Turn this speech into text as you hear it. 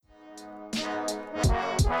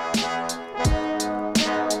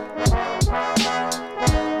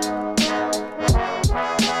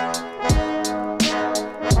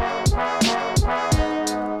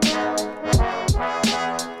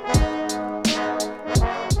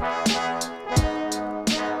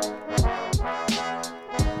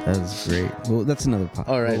That's great. Well, that's another podcast.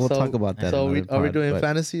 All right, we'll talk about that. So another are we pod, doing but-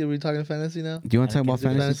 fantasy? Are we talking fantasy now? Do you want to talk about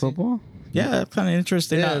fantasy football? Yeah, that's kind of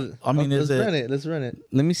interesting. Yeah, I mean, let's is it? run it. Let's run it.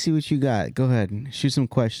 Let me see what you got. Go ahead. Shoot some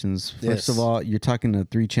questions. First Yes. of all, you're talking to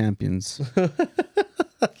 3 champions.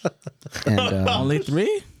 And Only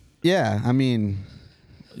 3? yeah, I mean,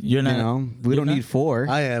 You're not. you know, we don't not? need 4.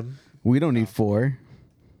 I am. We don't need 4.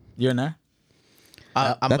 You're not.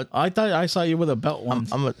 That- I thought I saw you with a belt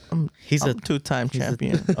once. He's a 2-time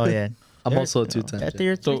champion. Oh yeah. I'm also a 2-time. I think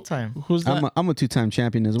you're 3-time. Who's that? I'm a 2-time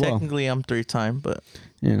champion as well. Technically, I'm 3-time, but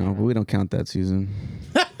You know, but we don't count that season.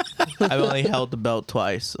 I've only held the belt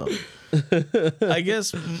twice. So I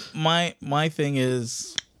guess my thing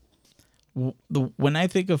is, when I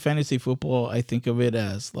think of fantasy football, I think of it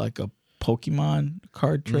as like a Pokemon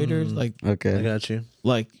card traders, like Okay. I got you.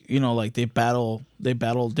 like they battle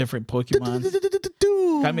different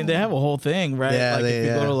Pokemon. I mean, they have a whole thing, right? Yeah, like if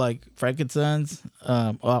you yeah. go to like Frankenstein's,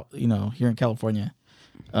 well, you know, here in California,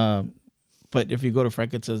 but if you go to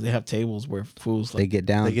Frankenstein's, they have tables where fools like They get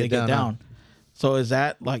down. They get down, huh? So is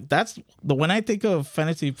that like that's the when I think of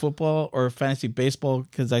fantasy football or fantasy baseball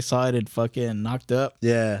because I saw it in fucking Knocked Up.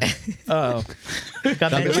 Yeah. Got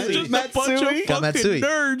Matsui. Matsui. Just a bunch of Got fucking Matsui.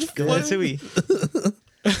 nerds. Matsui.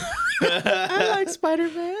 I like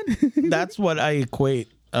Spider-Man. That's what I equate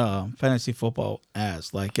fantasy football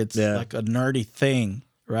as. Like it's Yeah. like a nerdy thing,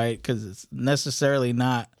 right? Because it's necessarily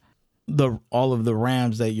not all of the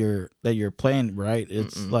Rams that you're playing, right?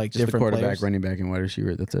 It's like Just the different quarterback, players. running back, and wide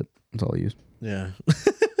receiver. That's it. That's all I use. Yeah.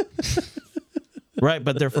 Right,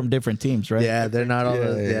 but they're from different teams, right? Yeah, they're not all.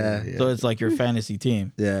 Yeah. So it's like your fantasy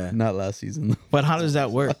team. Yeah. Not last season. But how does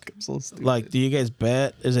that work? I'm so stupid. Like, do you guys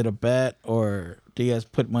bet? Is it a bet, or do you guys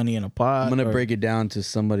put money in a pot? I'm gonna or- break it down to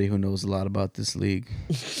somebody who knows a lot about this league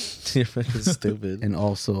You're fucking stupid. and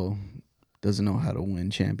also doesn't know how to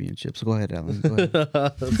win championships. Go ahead, Alan. Go ahead.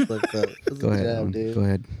 That's fucked up. That's Go a ahead. jab, Alan. dude. Go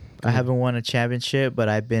ahead. I haven't won a championship, but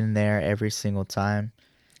I've been there every single time.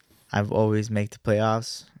 I've always made the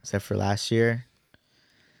playoffs, except for last year.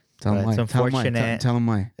 Tell him But why. it's Tell him why. unfortunate. Tell him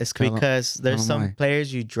why. It's Tell him- because there's tell 'em some why.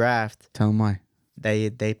 players you draft Tell him why.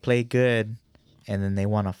 they play good, and then they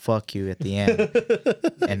want to fuck you at the end,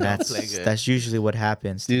 and play good. that's usually what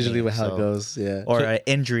happens. to Usually me, how so- it goes. Yeah. Or an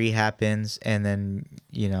injury happens, and then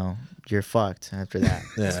you're fucked after that.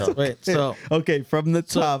 Yeah. So, Wait, so Okay, from the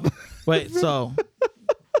top. so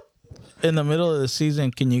in the middle of the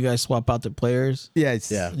season, can you guys swap out the players?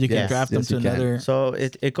 Yes. Yeah. You can Yes, draft them yes, to you can. another. so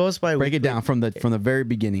it goes by Break it weekly. down from the very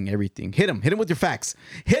beginning. Everything. Hit him. Hit him with your facts.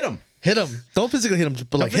 Hit him. Hit him. Don't physically hit him,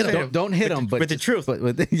 but like hit him. Don't hit him, but with the truth. But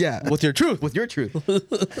with yeah, With your truth. with your truth.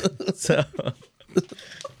 So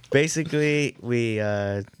basically, we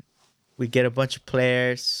get a bunch of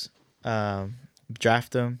players,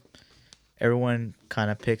 draft them. Everyone kind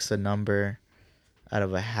of picks a number out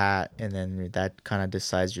of a hat, and then that kind of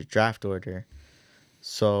decides your draft order.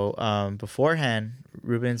 So beforehand,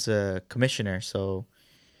 Ruben's a commissioner, so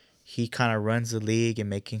he kind of runs the league and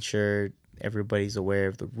making sure everybody's aware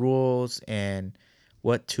of the rules and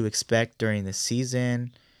what to expect during the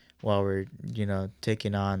season while we're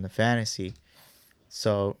taking on the fantasy.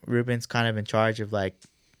 So Ruben's kind of in charge of like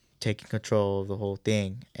taking control of the whole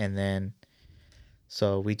thing, and then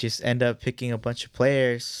so we just end up picking a bunch of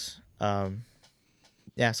players.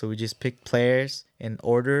 So we just picked players in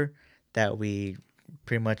order that we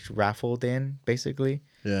pretty much raffled in, basically.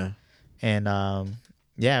 Yeah. And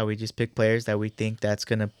we just pick players that we think that's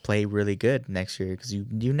gonna play really good next year, because you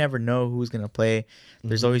never know who's gonna play.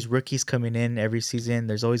 There's always rookies coming in every season.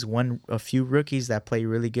 There's always a few rookies that play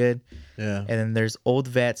really good, Yeah. and then there's old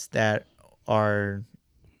vets that are,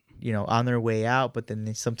 on their way out, but then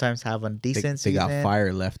they sometimes have a decent They season. got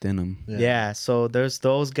fire left in them. Yeah, so there's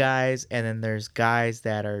those guys, and then there's guys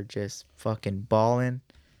that are just fucking balling,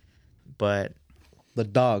 but The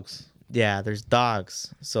dogs. yeah, there's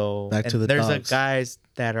dogs. So Back to the there's dogs. guys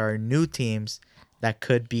that are new teams that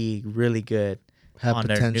could be really good Have on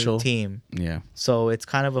potential. their new team. Yeah. So it's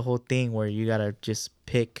kind of a whole thing where you gotta just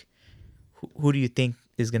pick who do you think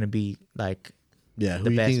is gonna be like. Yeah. Who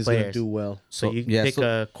The you best think is gonna players. do well? So you yeah, pick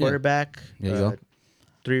a quarterback, There you go.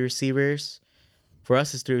 3 receivers. For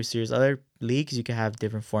us, it's 3 receivers. Other leagues, you can have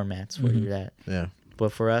different formats where you're at. Yeah.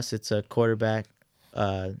 But for us, it's a quarterback,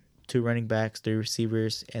 2 running backs, 3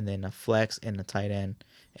 receivers, and then a flex and a tight end.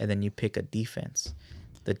 And then you pick a defense.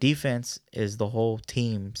 The defense is the whole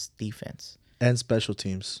team's defense And special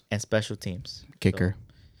teams. and special teams. Kicker.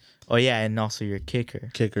 Oh, yeah, and also your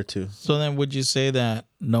kicker. Kicker too. So then, would you say that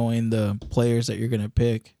knowing the players that you're gonna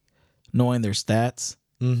pick, knowing their stats,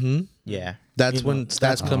 Mm-hmm. Yeah. That's You when know,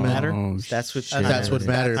 stats come matter. in. Oh, That's what shit. That's what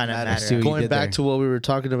matters. Kind of Matters. matter. See what you Going did back there. to what we were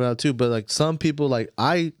talking about too, but like some people, like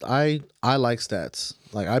I like stats.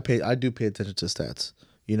 Like I do pay attention to stats.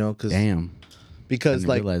 You know, Damn. I because didn't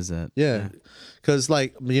like realize that. yeah, because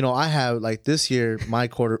like you know I have like this year my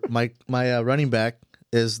running back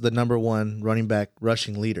is the number one running back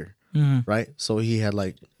rushing leader, right? So he had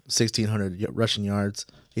like 1,600 rushing yards.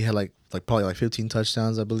 He had like probably like 15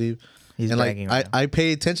 touchdowns, I believe. He's and like bragging right now. I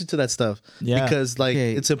pay attention to that stuff Yeah. because like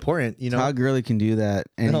Okay. it's important, you know. Todd Gurley can do that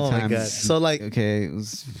anytime. Oh my God. So like okay, it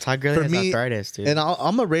was, Todd Gurley for has me- arthritis, dude. and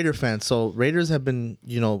I'm a Raider fan, so Raiders have been,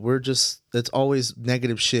 you know, it's always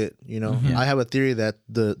negative shit, you know. I have a theory that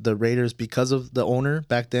the Raiders, because of the owner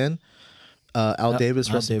back then, Al Davis,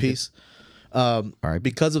 Al rest in Davis. peace. Alright.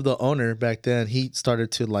 Because of the owner back then, he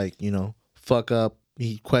started to like, you know, fuck up.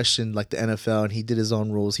 He questioned like the NFL and he did his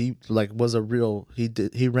own rules. He like was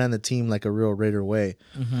he ran the team like a real Raider way.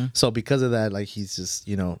 So because of that, like he's just,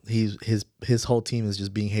 you know, his whole team is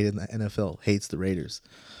just being hated in the NFL, hates the Raiders.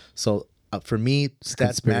 So for me,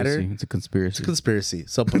 stats matter. It's a conspiracy. It's a conspiracy.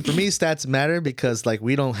 So but for me, stats matter because like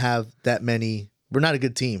we don't have that many. We're not a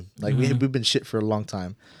good team. Like we've been shit for a long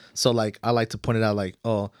time. So like I like to point it out like,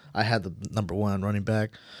 oh, I had the number one running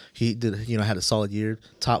back. He did, you know, had a solid year.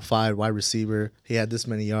 Top 5 wide receiver. He had this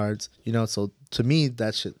many yards. You know, so to me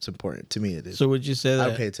that shit's important. To me it is. So would you say I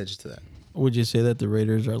that? pay attention to that. Would you say that the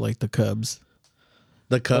Raiders are like the Cubs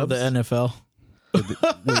The of Cubs. the NFL?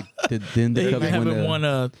 Wait, didn't the They Cubs haven't win the, won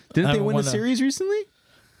a. Didn't they haven't win won the series recently?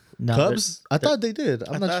 No, Cubs? I thought they did.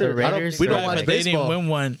 I'm not thought sure. the Raiders We were don't like- watch But they baseball. didn't win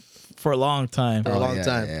one for a long time. For a long yeah,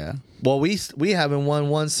 time. Yeah. Well, we haven't won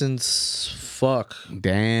one since fuck.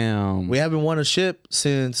 Damn. We haven't won a ship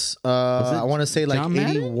since it I want to say like John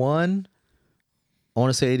Madden? 81. I want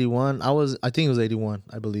to say 81. I think it was 81,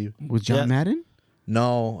 I believe. Was John Yeah. Madden?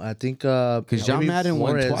 No, I think Because John maybe Madden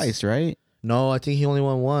won Flores. twice, right? No, I think he only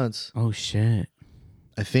won once. Oh shit.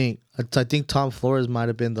 I think Tom Flores might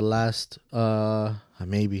have been the last.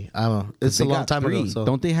 Maybe I don't know. It's a They long got time ago. 3. So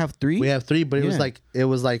Don't they have 3? we have 3, but Yeah. it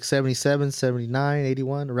was like 77, 79,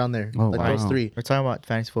 81 around there. Oh, like wow. those 3. We're talking about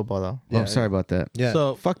fantasy football though. Oh, sorry about that. Yeah.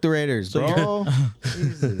 So, Fuck the Raiders, So bro.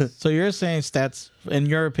 Jesus. so you're saying stats, in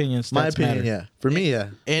your opinion, stats my opinion, matter. yeah. For me, yeah.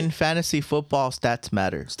 In fantasy football, stats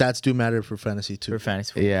matter. Stats do matter for fantasy too. For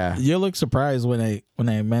fantasy football. Yeah. You look surprised when I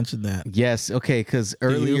mentioned that. Yes. Okay. Because Do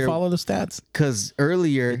you earlier, follow the stats?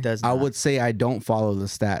 It does I not. would say I don't follow the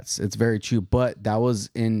stats. It's very true, but that was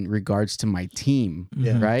in regards to my team,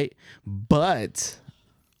 Yeah. right? But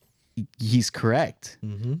he's correct.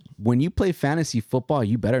 Mm-hmm. When you play fantasy football,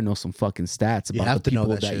 you better know some fucking stats You about have the to know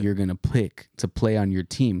people that that shit. you're gonna pick to play on your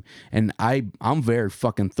team. And I'm very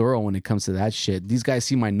fucking thorough when it comes to that shit. These guys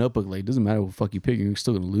see my notebook, like, doesn't matter what the fuck you pick, you're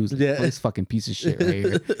still gonna lose. Yeah. This fucking piece of shit right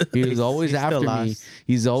here. He was always He's still after me. lost.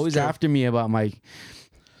 He's always after me about my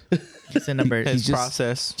He's in number. His just-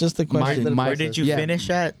 process. Just a question. my Where did you yeah. finish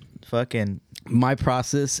at? Fucking My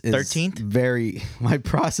process is 13th? My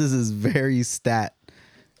process is very stat.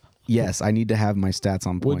 Yes, I need to have my stats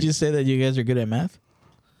on point. Would you say that you guys are good at math?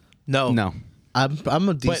 No. No. I'm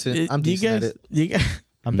a decent. I'm you decent guys, at it. you guys,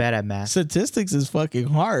 I'm bad at math. statistics is fucking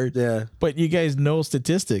hard. Yeah. But you guys know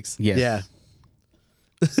statistics. Yes. Yeah.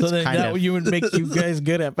 So then kind that of. you would make you guys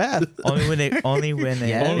good at math. Only when it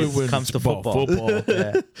comes to football.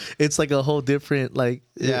 Yeah. It's like a whole different like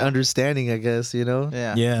Yeah. understanding, I guess, you know?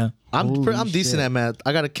 Yeah. Yeah. I'm Holy decent shit. at math.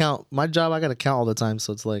 I gotta count. My job, I gotta count all the time.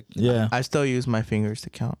 So it's like, Yeah. I still use my fingers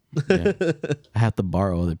to count. Yeah. I have to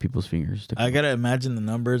borrow other people's fingers. I gotta imagine the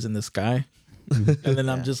numbers in the sky. And then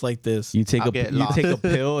I'm just like this. You take I'll get you lost. take a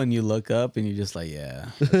pill and you look up and you're just like, yeah,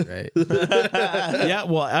 that's right. Yeah,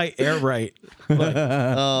 well, I air write. Like,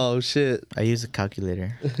 oh shit. I use a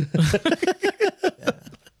calculator.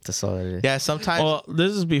 That's all it is. Yeah, sometimes well,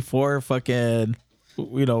 this is before fucking,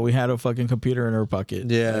 we had a fucking computer in our pocket.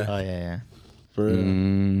 Yeah. Oh yeah. For real.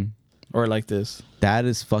 Mm, Or like this. that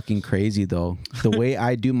is fucking crazy though. The way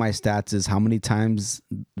I do my stats is how many times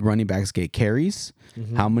running backs get carries,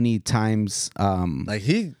 how many times Like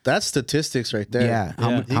that's statistics right there. yeah,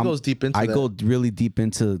 Yeah. He goes deep into I that. go really deep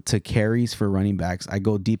into carries for running backs. I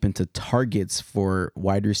go deep into targets for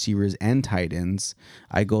wide receivers and tight ends.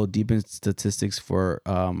 I go deep into statistics for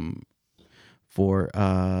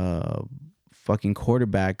fucking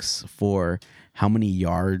quarterbacks for how many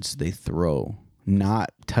yards they throw,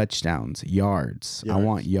 not touchdowns, yards. I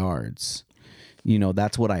want yards. You know,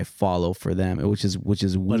 that's what I follow for them, which is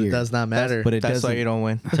weird. But it does not matter. But it that's why doesn't. you don't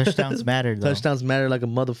win. Touchdowns matter though. Touchdowns matter like a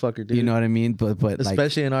motherfucker, dude. You know what I mean? But like,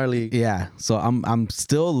 especially in our league. yeah, so I'm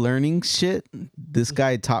still learning shit. This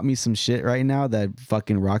guy taught me some shit right now that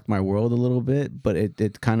fucking rocked my world a little bit, but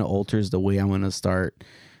it kind of alters the way I'm gonna start,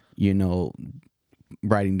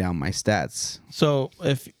 writing down my stats. So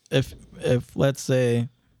if let's say,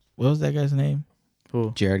 what was that guy's name?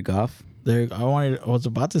 Who? Jared Goff. There, I was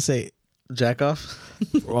about to say, Jack off.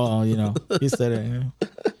 well, he said it,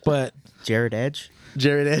 but Jared Edge.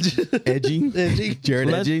 Jared Edge. Edging. Jared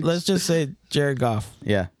Edging. let's just say Jared Goff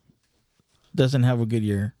Yeah. doesn't have a good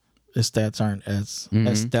year. His stats aren't as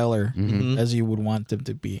stellar as you would want them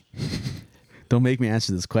to be. Don't make me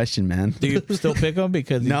answer this question, man. Do you still pick him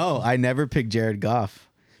because No, I never picked Jared Goff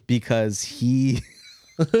because he.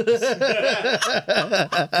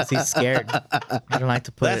 Because he's scared. He don't like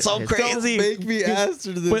to put. That's so his- crazy. Make me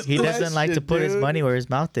answer this. He doesn't like to put his money where his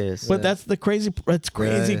mouth is. But that's the crazy. That's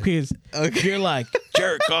crazy Right. because you're like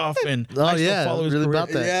Jared Goff, and Oh, I still yeah, follow his really career. about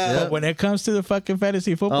that. Yeah. But when it comes to the fucking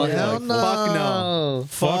fantasy football, Oh, you're hell like, no. Fuck no.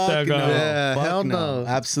 Fuck that guy. Yeah, Fuck hell no.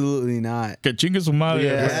 Absolutely not. Que chingue su madre,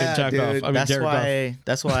 Yeah, fucking Jack dude. Goff. I mean, that's Jared Goff. why.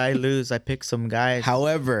 That's why I lose. I pick some guys.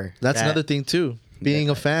 However, That's That- another thing too.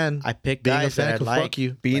 Being a fan. I pick being a guys that fan I can like. fuck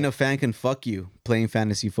you. being a fan can fuck you. Playing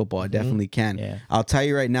fantasy football, I definitely can. Yeah. I'll tell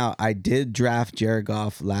you right now, I did draft Jared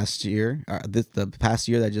Goff last year, the past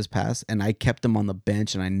year that just passed, and I kept him on the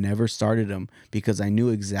bench and I never started him because I knew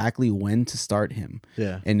exactly when to start him.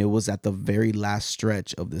 Yeah. And it was at the very last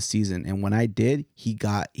stretch of the season. And when I did, he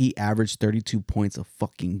averaged 32 points a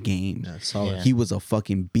fucking game. Yeah, solid. Yeah. He was a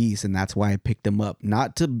fucking beast, and that's why I picked him up.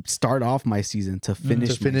 Not to start off my season, to finish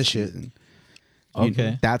To finish my it. season.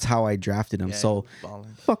 Okay. That's how I drafted him. Yeah, So he was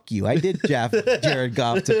balling. fuck you. I did draft Jared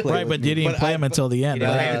Goff to play. Right, with but me. did he play him until the end? Yeah,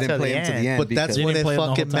 But right? I didn't Until play the him to the end. end. But that's because when it play him the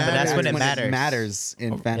whole fucking time. But matters. that's when it matters. matters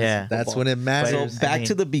in fantasy. Yeah. football. That's when it matters. So I back mean-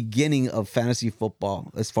 to the beginning of fantasy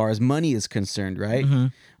football, as far as money is concerned, right?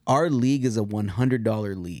 Our league is a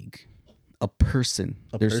 $100 league. A person.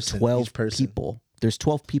 There's person, 12 each person. people. There's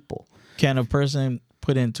 12 people. Can a person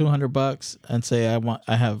put in $200 and say, I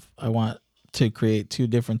want to create two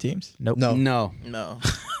different teams? Nope. No. No, No.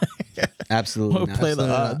 absolutely We'll not. play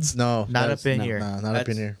the odds. No. Not that's- up in no, here. No, not up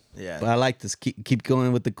in here. Yeah. But I like this. Keep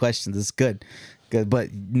going with the questions. It's good. But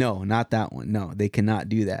no, not that one. No, they cannot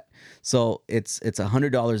do that. So it's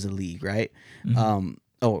 $100 a league, right?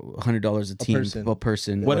 $100 a team, a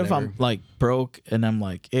person. What if whatever. I'm like broke and I'm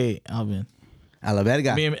like, hey, Alvin, A la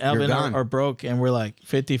verga. me and You're Alvin gone. are broke and we're like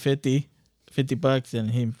 50-50, $50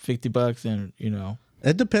 and him $50 and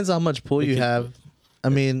It depends how much pull you have. I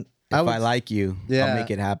mean, If I would- like you, Yeah. I'll make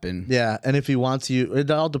it happen. Yeah, and if he wants you, it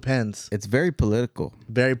all depends. It's very political.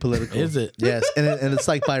 Very political. Is it? Yes, and it's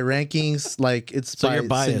like by rankings, like it's So by you're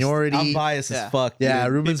biased. seniority. I'm biased Yeah. as fuck. Yeah,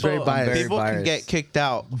 dude. Ruben's very biased. very People can biased. get kicked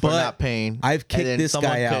out for But not paying. I've and kicked then this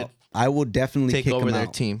someone guy could out. I will definitely take kick over him their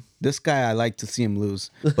out. team. This guy, I like to see him lose.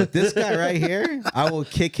 But this guy right here, I will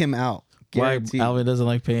kick him out. why Guaranteed. Alvin doesn't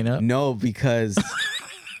like paying up? No, because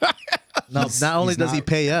No, not only he's does he not-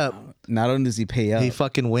 pay up, not only does he pay up, he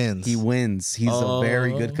fucking wins. he wins. He's a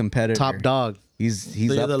very good competitor. Top dog. He's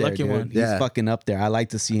you're up the there, lucky dude. one. He's Yeah. fucking up there. I like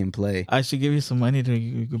to see him play. I should give you some money to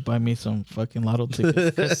you could buy me some fucking lotto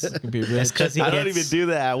tickets. It could be rich. It's because he I gets. don't even do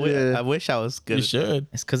that. Yeah. I wish I was good. You should.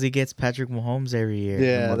 It's because he gets Patrick Mahomes every year.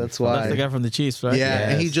 Yeah, that's That's the why. guy from the Chiefs, right? Yeah,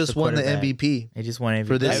 and he Yes, just the won the quarterback. MVP. He just won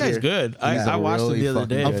For MVP. this That guy's year. good. He's I watched really him the other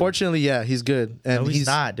fucking day. good. Unfortunately, yeah, he's good, and No, he's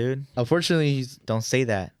not, dude. Unfortunately, he's Don't say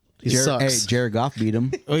that. he Hey, sucks. Jared Goff beat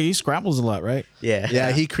him. Oh, he scrambles a lot, right? Yeah.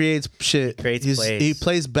 Yeah, he creates shit. creates He's- plays. He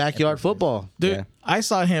plays backyard football. Dude, Yeah. I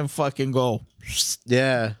saw him fucking go,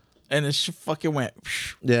 Yeah, and it fucking went.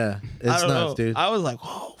 yeah, I it's don't nuts, know. dude. I was like,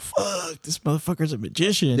 oh fuck, this motherfucker's a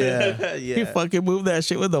magician. Yeah. He fucking moved that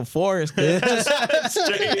shit with the force.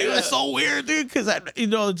 It was so weird, dude. Because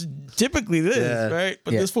it's typically this, Yeah. right?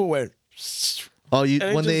 But Yeah. this fool went. Oh, you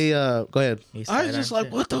And it when they go ahead. He I was sidearmed just like,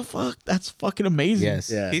 it. what the fuck? That's fucking amazing.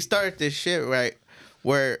 Yes. Yeah, He started this shit right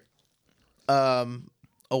where a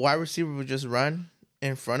wide receiver would just run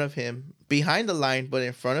in front of him, behind the line, but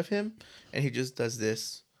in front of him, and he just does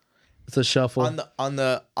this it's a shuffle.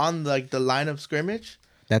 on like the line of scrimmage,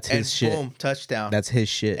 That's and his shit. boom, touchdown. That's his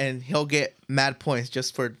shit. and he'll get mad points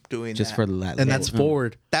just for doing just that. for the lat. and that's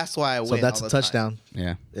forward, That's why I win. so that's all a the time. touchdown.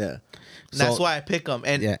 Yeah. Yeah, That's So- why I pick them.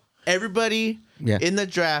 And Yeah. everybody Yeah. in the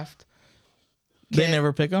draft, They Can't-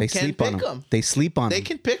 never pick him. They Can't sleep on pick him. 'em. They sleep on they him.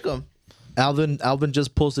 can pick them. Alvin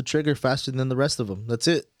just pulls the trigger faster than the rest of them. That's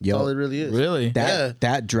it. That's Yo. all it really is. Really?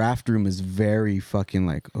 That draft room is very fucking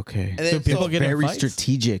like okay. And then people so get in very fights?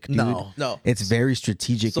 strategic, dude. No. It's very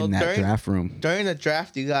strategic So in that during- draft room. during the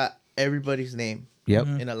draft, you got everybody's name Yep.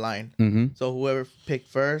 in a line. Mm-hmm. So whoever picked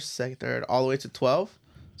first, second, third, all the way to 12.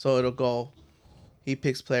 So it'll go, he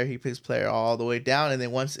picks player, all the way down. And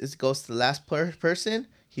then once it goes to the last person,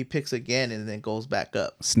 he picks again and then goes back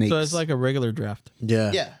up. Snakes. So it's like a regular draft.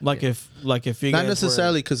 Yeah. Yeah. Like if you Not guys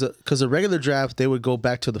necessarily because a regular draft they would go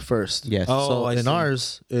back to the first. yes. Oh, So I in see.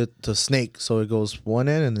 ours, it's a snake. So it goes one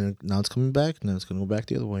end, and then now it's coming back, and then it's gonna go back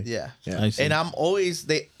the other way. Yeah. Yeah. I see. And I'm always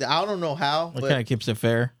I don't know how, It but kind of keeps it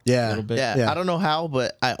fair. Yeah. A little bit. yeah, Yeah. I don't know how,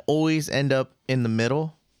 but I always end up in the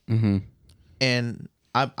middle, Mm-hmm. and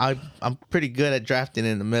I'm pretty good at drafting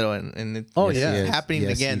in the middle, and it's Oh, yeah. it's happening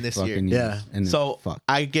again this year. Yeah. And So fuck.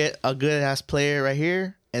 I get a good ass player right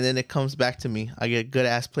here, and then it comes back to me. I get a good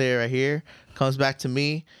ass player right here, comes back to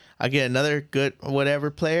me. I get another good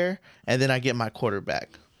whatever player, and then I get my quarterback.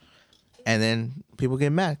 And then people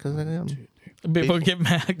get mad because People get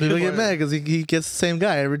mad. People get mad because he gets the same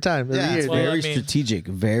guy every time, every Yeah. year. Well, very I mean- strategic.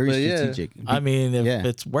 Very But yeah. strategic. I mean, if Yeah.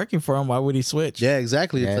 it's working for him, why would he switch? Yeah,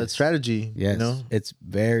 exactly. It's Yes. that strategy. Yes. You know? It's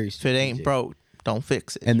very if it strategic. ain't broke, don't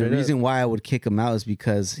fix it. And the Straight up. reason why I would kick him out is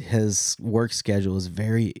because his work schedule is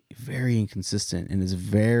very, very inconsistent and is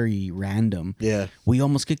very random. Yeah. We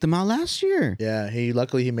almost kicked him out last year. Yeah.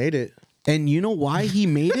 Luckily he made it. And you know why he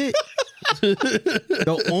made it?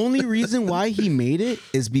 The only reason why he made it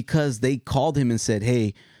is because they called him and said,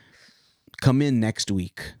 "Hey, come in next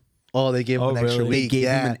week." Oh, they gave him Oh, an extra really? They week. gave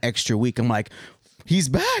yeah. him an extra week. I'm like, he's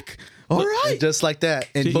back. All right. And just like that.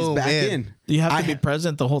 And he's boom, back in. Do you have to I be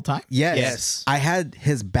present the whole time? Yes. Yes. I had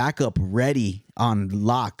his backup ready on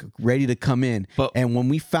lock, ready to come in. But- and when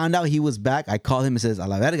we found out he was back, I called him and says, "A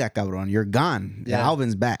la verga, cabrón, you're gone. Yeah.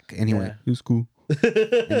 Alvin's back." And he went, "It's cool."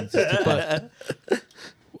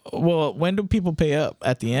 Well, when do people pay up?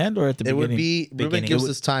 At the end or at the It beginning? would be Ruben Beginning. gives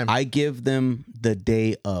us time. I give them the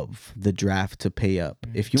day of the draft to pay up.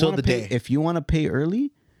 If you Till want to the pay, day. if you want to pay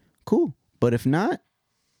early, cool. But if not,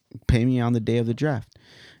 pay me on the day of the draft.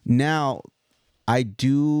 Now, I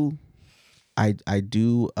do a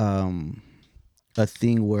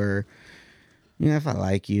thing where, if I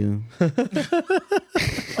like you,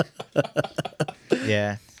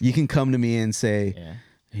 Yeah. you can come to me and say, Yeah.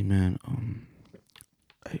 "Hey man,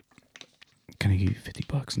 can I give you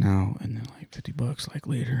 $50 now and then like $50 like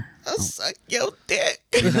later?" I'll suck your dick.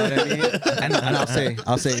 You know what I mean? And I'll say,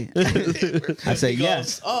 I say, He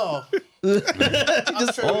yes. goes, oh.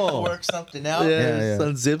 I'm sure we can work something out. yeah, yeah.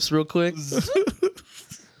 Sun zips real quick.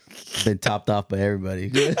 Been topped off by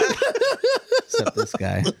everybody except this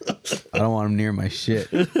guy. I don't want him near my shit.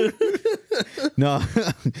 No,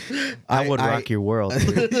 I would rock your world.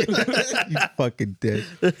 dude. You fucking dick.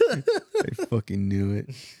 I fucking knew it.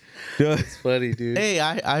 It's funny, dude. Hey,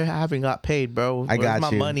 I haven't got paid, bro. I Where's got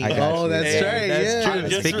my you. money? I at? got Oh, you. that's right.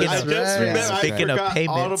 Yeah. Speaking I of- just remember- I speaking of forgot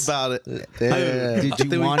payments. all about it. Yeah.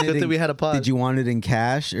 Did you want it? Good in- thing we had a pod. Did you want it in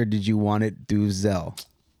cash or did you want it through Zelle?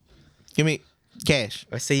 Give me cash.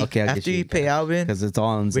 I say Okay, I'll get after you you pay Alvin, Because it's all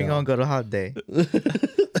on we Zelle. gonna go to holiday.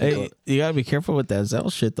 Hey, you gotta be careful with that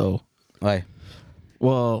Zelle shit though. Why?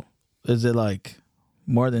 Well, is it like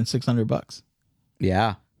more than $600?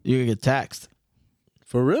 Yeah. You could get taxed.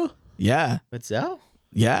 For real? Yeah, What's that?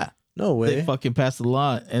 yeah. No way. They fucking passed a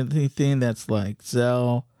law. Anything that's like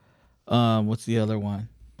Zelle, what's the other one?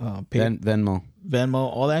 Venmo. Venmo,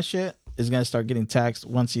 all that shit is gonna start getting taxed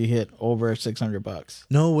once you hit over $600.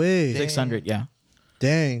 No way. 600, yeah.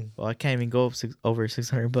 Dang. Well, I can't even go up over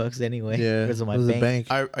 $600 anyway. Yeah. because of my it was a bank.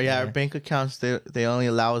 bank. Our bank accounts they only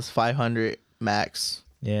allow us 500 max.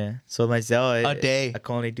 Yeah. So my Zelle A day. I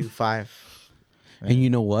can only do 5. And you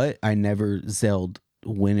know what? I never Zelled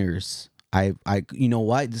winners. You know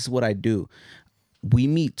what? This is what I do. We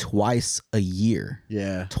meet twice a year.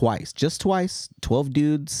 Yeah. Just twice. 12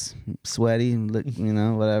 dudes, sweaty,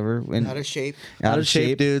 whatever. And Out of shape. out Out of of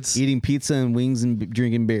shape dudes. eating pizza and wings and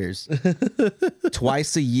drinking beers.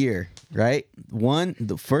 Twice a year, right?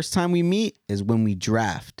 The first time we meet is when we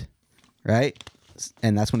draft, right?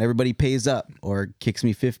 And that's when everybody pays up or kicks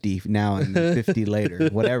me 50 now and 50 later,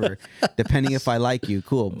 whatever, depending if I like you,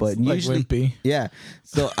 cool. But Like usually, Wimpy. yeah.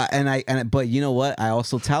 So but you know what? I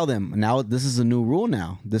also tell them now this is a new rule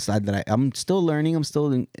now. I'm still learning. I'm still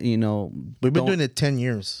We've been doing it 10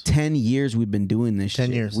 years. 10 years we've been doing this 10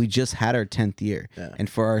 shit. years. We just had our 10th year. Yeah. And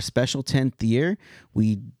for our special 10th year,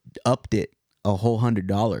 we upped it a whole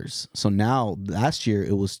 $100. So now last year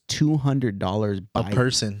it was $200 A by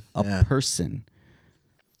person. a Yeah. person.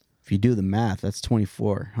 If you do the math, that's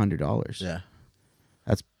 $2,400. Yeah.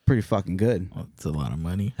 That's pretty fucking good. Oh, it's a lot of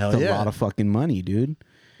money. Hell That's yeah. a lot of fucking money, dude.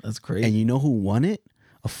 That's crazy. And you know who won it?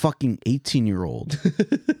 A fucking 18-year-old.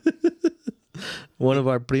 One of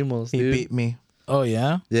our primos, He dude. beat me. oh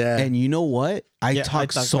yeah. Yeah. And you know what? I Yeah,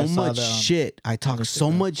 talked I so saw much that on shit. I talked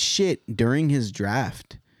so much shit during his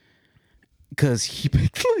draft. because he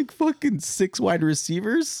picked like fucking 6 wide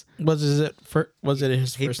receivers. Was it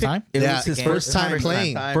his He first picked- time? It Yeah, was his game. first time First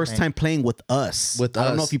playing. time First time playing with us. With I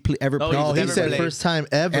don't know us. if he ever No, played. No, he's he never said played. first time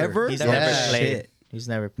ever. Ever? He's Oh, never shit. played. He's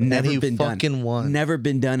never played. Never And he been fucking done. won. Never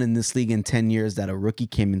been done in this league in 10 years that a rookie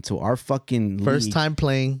came into our fucking league First time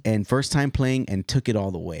playing. and first time playing and took it all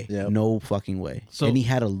the way. Yep. No fucking way. So- and he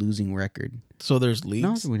had a losing record. So there's No, leagues.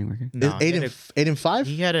 it's a winning record. No, Eight he and had 5.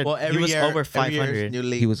 He had a. Well, he every was year, over every year's 500. new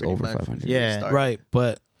league, He was pretty over much. 500. Yeah. Start. Right,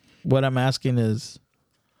 but what I'm asking is,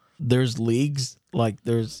 there's leagues, like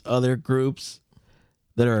there's other groups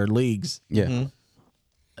that are leagues, Yeah.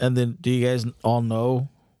 Mm-hmm. and then do you guys all know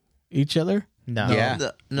each other? No. Yeah.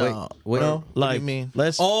 No. Wait. No. What do Like, you mean?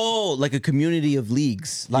 let's. Oh, like a community of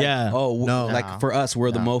leagues. Like, Yeah. Oh, No. like for us,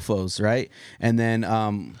 we're the mofos, right? And then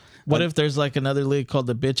What if there's like another league called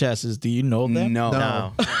the Bitch Asses? Do you know them? no,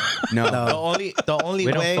 No. no. The only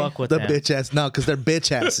We way don't fuck with The them. bitch ass. No, because they're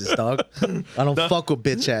bitch asses, dog. I don't fuck with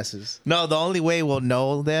bitch asses. No, the only way we'll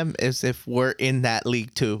know them is if we're in that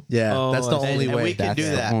league too. Yeah, Oh, that's the and- only and way. we can That's do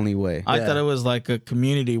the that. only way. I Yeah. thought it was like a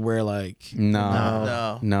community where like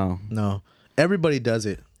No, No. No, everybody does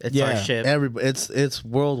it. It's Yeah. our ship. Everybody, it's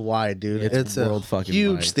worldwide, dude. It's a world fucking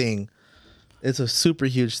huge wide. thing. It's a super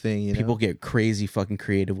huge thing. You know, people get crazy fucking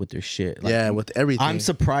creative with their shit. Like, yeah, with everything. I'm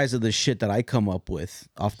surprised of the shit that I come up with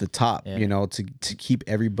off the top, Yeah. you know, to keep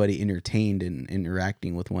everybody entertained and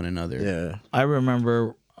interacting with one another. Yeah, I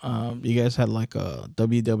remember you guys had like a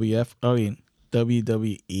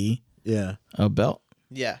WWE yeah, belt.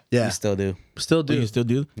 Yeah. yeah. We still do. Still Do do. you still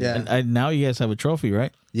do? Yeah. And now you guys have a trophy,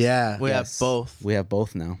 right? Yeah. We have Yes. both. We have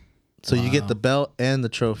both now. So you get the belt and the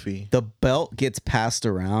trophy. The belt gets passed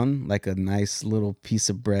around like a nice little piece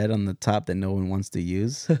of bread on the top that no one wants to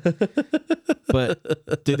use.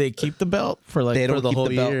 But do they keep the belt for like They don't the keep whole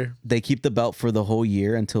the belt. year. They keep the belt for the whole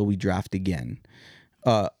year until we draft again.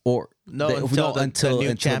 Or No, until the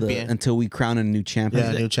new champion. until we crown a new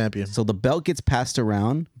champion. Yeah, new champion. So the belt gets passed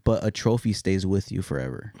around, but a trophy stays with you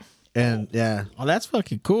forever. And yeah, Oh, that's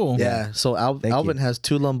fucking cool. yeah. So Thank Alvin you. has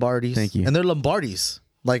 2 Lombardis. Thank you. And they're Lombardis.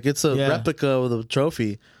 Like it's a Yeah. replica of the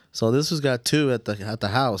trophy. So this has got 2 at the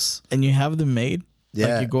house. And you have them made?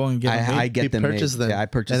 Yeah. Like you go and get them I made? get He them purchased made. them. Yeah, I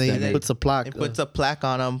purchased and them. then he made. puts a plaque. It puts a plaque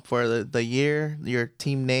on them for the year, your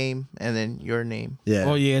team name, and then your name. yeah.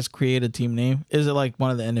 Oh, you guys create a team name? Is it like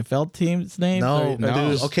one of the NFL teams' names? No, Or-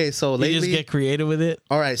 dude. Okay, so You just lately, get creative with it?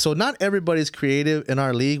 all right. So not everybody's creative in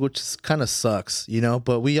our league, which kind of sucks, you know.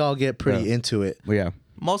 But we all get pretty Yeah. into it. Well, yeah.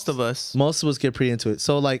 Most of us. Most of us get pretty into it.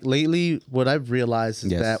 So like lately, what I've realized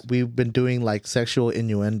is Yes. that we've been doing like sexual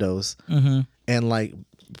innuendos and like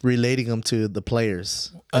relating them to the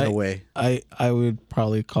players in a way. I would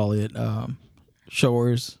probably call it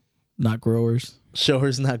showers, not growers.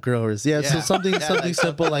 Showers, not growers. Yeah. So Yeah. something Yeah, something like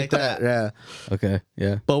simple something like like that. that. Yeah. Okay.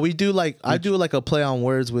 Yeah. But we do like I do like a play on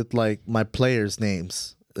words with like my players'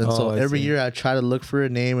 names. And so Oh, I every see. year I try to look for a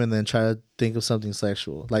name and then try to think of something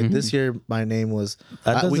sexual. Like this year, my name was.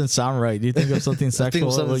 That we- doesn't sound right. Do you think of something I think sexual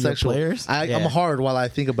of something with your sexual. players? I'm Yeah. hard while I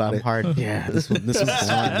think about I'm it. hard. Yeah. This one's one.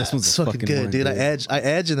 This one's It's a fucking fucking good, one, dude. I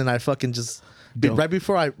edge, and then I fucking just right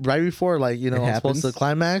before like you know It I'm supposed to happens?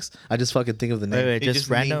 climax. I just fucking think of the name. Wait, He just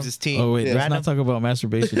random. names his team. Oh wait, let's Random- not talk about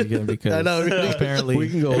masturbation again because I know, really. apparently We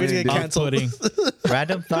can go it's into it. off-putting.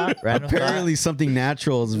 Random thought. Random Apparently, something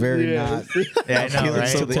natural is very not. thought. Yeah, I know, appealing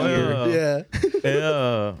right? to the ear. Yeah,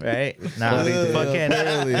 Ew, right? Nah, fucking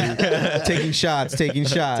taking shots. Taking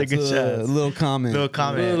shots. Little comment. little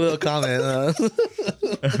comment. little comment.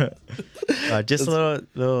 Just a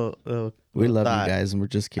little. We love thought. you guys, and we're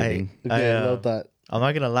just kidding. Okay, love that. I'm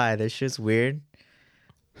not gonna lie, this shit's weird,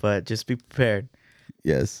 but just be prepared.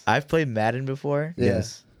 Yes. I've played Madden before,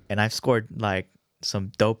 Yes. and I've scored like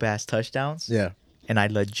some dope ass touchdowns. Yeah, And I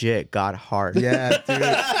legit got hard. Yeah, dude.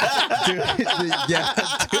 Yeah.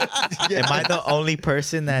 Am I the only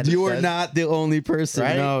person that You are does- not the only person.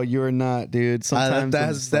 Right? No, you are not, dude. Sometimes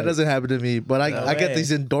I'm just that like- doesn't happen to me, but I get way.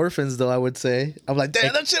 these endorphins though. I would say I'm like,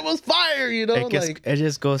 damn, that shit was fire, you know? It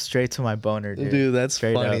just goes straight to my boner, dude. dude, that's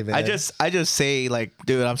Straight funny, up. man. I just say like,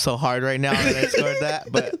 dude, I'm so hard right now that I scored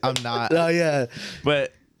that, but I'm not. oh yeah,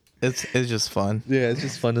 But it's just fun. yeah, it's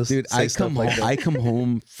just fun to Dude, say I stuff come like home. that. I come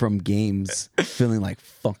home from games feeling like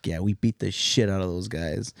fuck yeah, we beat the shit out of those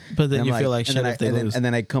guys. But then And you I'm feel like and shit then if they and then- lose. and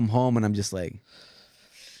then I come home and I'm just like,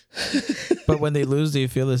 But when they lose, do you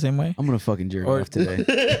feel the same way? I'm gonna fucking jerk Or- off today.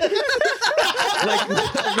 Like,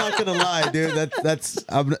 I'm not gonna lie, dude.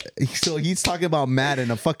 So he's talking about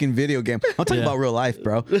Madden, a fucking video game. I'm talking Yeah. about real life,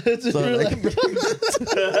 bro. So, like,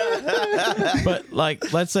 But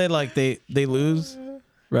like, let's say like they lose,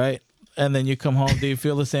 right? And then you come home. Do you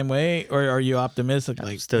feel the same way, or are you optimistic? I'm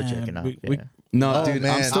Like still "Man, checking out, We, yeah. No, Oh, dude,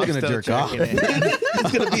 man. I'm still I'm gonna still jerk off, checking it.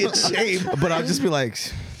 It's gonna be a shame. but I'll just be like,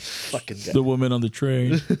 Fucking guy. The woman on the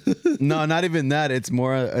train. no, not even that. It's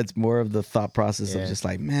more of the thought process Yeah. of just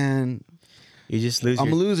like, man, You just lose. I'm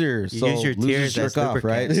a your, loser. you So use your losers tears as jerk off,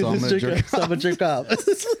 right? lubricant. So I'm gonna jerk off. I'm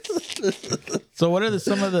gonna jerk off. So what are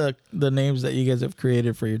some of the names that you guys have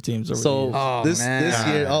created for your teams over the So years? Oh, this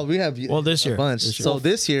man. year, we have Well, this year. a bunch. This year. So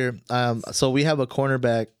this year, so we have a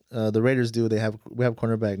cornerback. The Raiders do. We have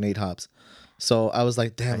cornerback Nate Hobbs. So I was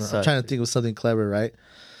like, damn, I'm suck, trying to think of something clever, right?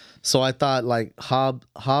 So I thought like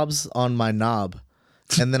Hobbs on my knob,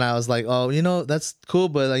 and then I was like, oh, that's cool,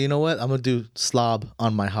 but you know what? I'm gonna do slob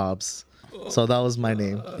on my Hobbs. So that was my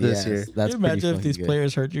name this Yes, year. That's Can you imagine pretty if these fucking good.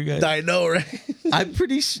 players hurt you guys? I know, right? I'm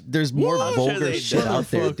pretty sure there's more I'm sure vulgar they shit do. out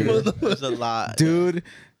there, dude. There's a lot. Dude.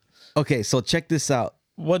 Okay, so check this out.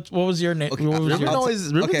 What was your name? Okay, What was Ruben your,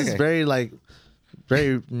 is okay. very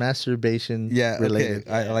very masturbation Yeah, related.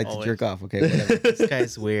 okay. I like to Always. jerk off. Okay, whatever. This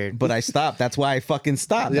guy's weird. But I stopped. That's why I fucking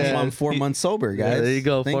stopped. That's Yeah. why I'm 4 months sober, guys. Yeah, there you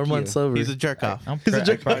go. Thank 4 months sober. He's a jerk off. I'm, He's a I'm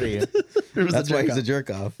jerk proud of you. That's why he's a jerk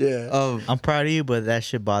off. Yeah. I'm proud of you, but that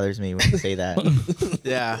shit bothers me when you say that.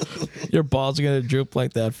 Yeah. your balls are gonna droop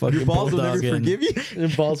like that fucking Your balls will never bulldog and- forgive you. Your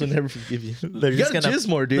balls will never forgive you. They're You just gotta gonna- jizz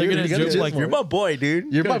more, dude. they're gonna You gotta jizz jizz like, more. You're my boy,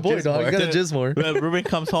 dude. You're my boy, jizz dog. more. You gotta jizz more. When Ruben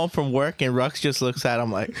comes home from work and Rux just looks at him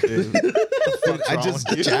like, dude, I just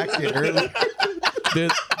jacked it early.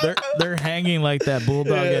 Dude, they're hanging like that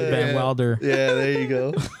bulldog at Van Wilder. Yeah, there you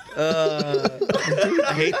go.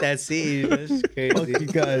 I hate that scene. That's Fuck crazy. you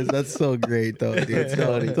guys. That's so great, though, dude.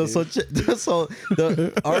 So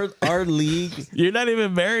our league. You're not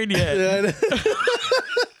even married yet.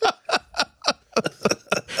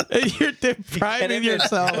 You're depriving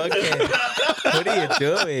yourself. What are you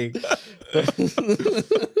doing?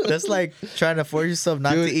 That's like trying to force yourself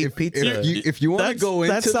not to eat pizza. If you want to That's- go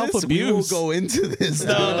into that's this, we will self-abuse. go into this.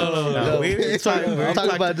 No, we're talking I'm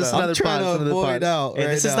talking about this I'm another trying pod. to avoid out. Hey,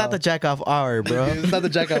 this is not the jack off hour, bro. It's not the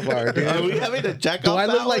jack off hour, dude. are we having a jack Do off I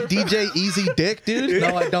look hour? like DJ Easy Dick, dude?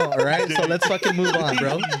 No, I don't. All right, so let's fucking move on,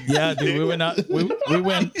 bro. Yeah, dude, we went out. We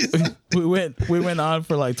went on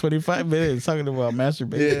for like 25 minutes talking about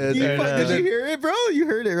masturbation. Did you hear it, bro? You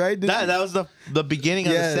heard it, right? That was the beginning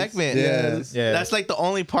of Yes, the segment. yes. Yeah. That's like the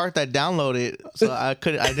only part that downloaded, so I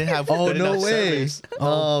didn't have. Oh, good no enough way. service.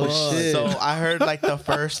 Oh, shit. So I heard like the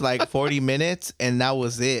first like 40 minutes, and that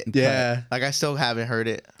was it. Yeah. Like I still haven't heard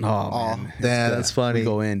it. Oh, man. Damn, that's funny. We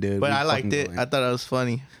go in, dude. But We I liked fucking it. go in. I thought it was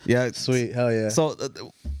funny. Yeah, Sweet. Hell yeah. So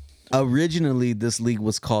originally, this league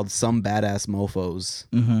was called Some Badass Mofos.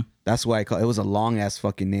 Mm-hmm. That's why I call it. Was a long ass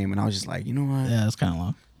fucking name, and I was just like, you know what? Yeah, it's kind of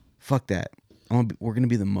long. Fuck that. We're gonna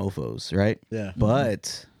be the Mofos, right? Yeah.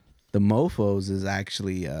 But the Mofos is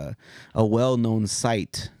actually a well-known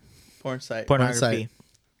site. Porn site. Pornography.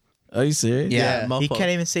 Are you serious? Yeah. He Mofo.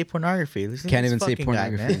 can't even say pornography. Listen to Can't this even say fucking guy,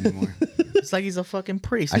 pornography man. anymore. It's like he's a fucking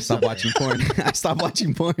priest. I stopped watching porn. I stopped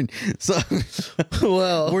watching porn. So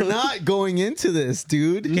Well, we're not going into this,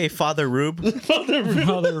 dude. Okay, Father Rube.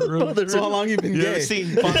 So how long you been You ever gay?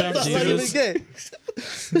 seen Jesus.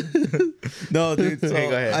 No, dude. So Okay,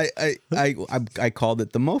 go ahead. I called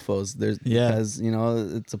it the Mofos. There's Yeah. because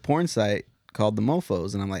it's a porn site called the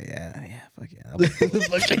Mofos, and I'm like, yeah, fuck yeah. Right?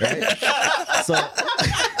 So,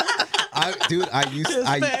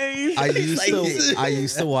 I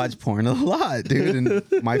used to watch porn a lot, dude, and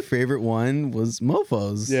my favorite one was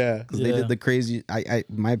Mofos. Yeah. because they did the crazy. In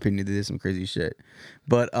my opinion, they did some crazy shit,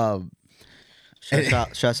 but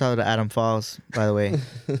Shouts out to Adam Falls, by the way.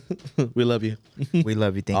 we love you. We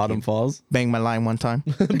love you. Thank Autumn you. Falls. Bang my line one time.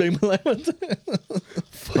 Bang my life one time.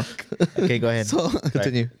 Okay, go ahead. So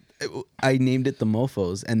Continue. I named it the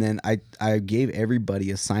Mofos, and then I gave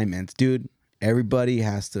everybody assignments, dude. Everybody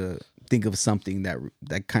has to think of something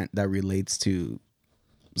that relates to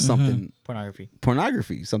something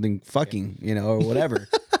Pornography. something fucking, or whatever,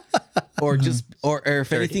 or just or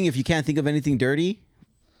if anything, if you can't think of anything dirty,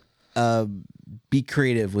 be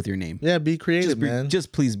creative with your name. Yeah, be creative, man.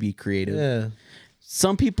 Just please be creative. Yeah.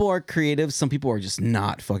 Some people are creative. Some people are just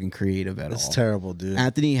not fucking creative at It's all. terrible, dude.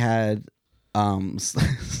 Anthony had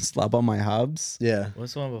slap on my hubs, Yeah.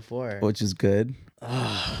 What's the one before? which is good.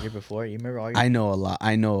 Year before? You remember all your... I know a lot.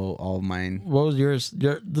 I know all of mine. What was yours?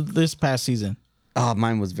 This past season? Oh,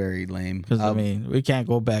 mine was very lame. Because I mean, we can't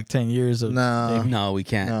go back 10 years of. No. No, we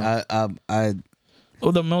can't. No.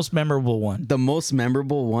 Oh, the most memorable one. The most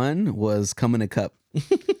memorable one was Come in a Cup.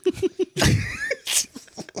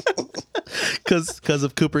 Because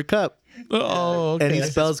of Cooper Cup. Oh, okay. And he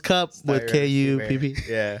spells cup with K-U-P-P.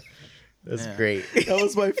 Yeah. That's great. That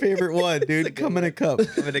was my favorite one, dude. Come in a cup.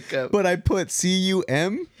 Come in a cup. But I put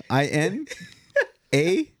CUMINA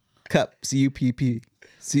cup. CUPP.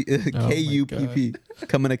 KUPP.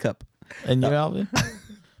 Come in a cup. And you, Alvin?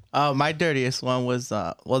 My dirtiest one was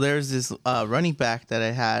there's this running back that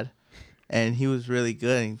I had, and he was really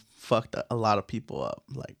good and he fucked a lot of people up.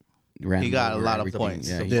 Like Ran he got a over lot of everything. points.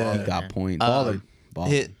 Yeah, Yeah. he got points. Um,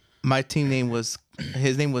 Baller. My team name was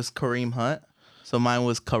his name was Kareem Hunt, so mine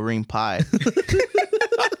was Kareem Pie.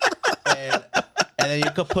 And then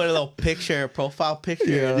you could put a little picture, a profile picture.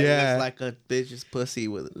 Yeah. And it Yeah. looks like a bitch's pussy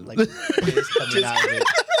with like piss coming out of it.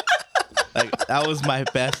 Like that was my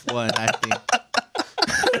best one, I think.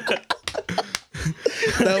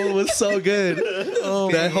 That one was so good.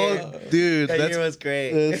 Oh, That whole dude. That That's year was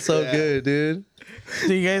great. so good, dude.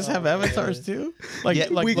 do you guys have avatars too? Like, Yeah,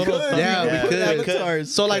 like we little could. thumbs? Yeah, we could.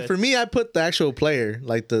 Avatars. So like for me, I put the actual player,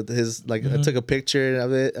 like I took a picture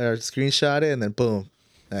of it or screenshot it, and then boom.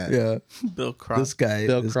 Yeah. Bill Crosby. This guy.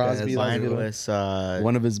 Bill this guy has Crosby, Mine like- was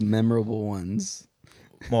one of his memorable ones.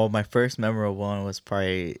 well, my first memorable one was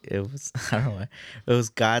probably I don't know, it was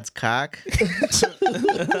God's cock.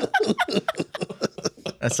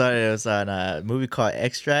 I saw it was on a movie called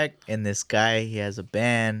Extract, and this guy, he has a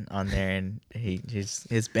band on there, and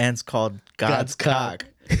his band's called God's Cock.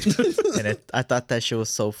 And I thought that shit was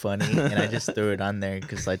so funny, and I just threw it on there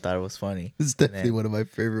because I thought it was funny. It's And definitely then- one of my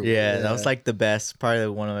favorite Yeah, ones. that was like the best. Probably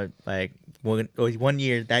one of my, like one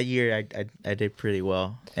year. That year I did pretty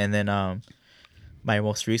well, and then my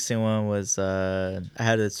most recent one was I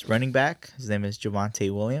had this running back. His name is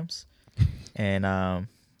Javonte Williams, and I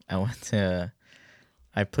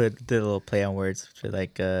did a little play on words for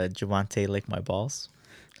like Javonte lick my balls.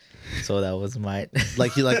 So that was my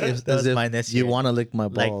Like you like if, That as was if mine this you year. want to lick my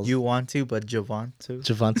like balls. you want to, but Javonte.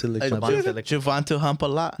 Javante lick my balls. Javonte lick. Javante hump a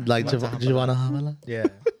lot. Like Javante Javante Hamala. Yeah,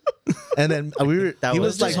 And then we were. That He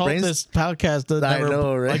was was like Just hope brains. this podcast does I never.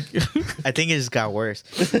 know, right? I think it just got worse.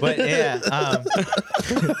 But yeah,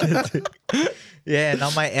 yeah. And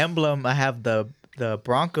on my emblem, I have the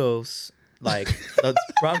Broncos, like the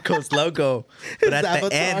Broncos logo, but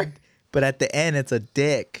at the end, it's a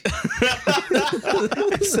dick.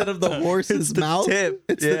 Instead of the horse's mouth, Tip.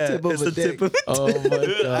 it's Yeah, the tip of it's a the dick. tip of- Oh my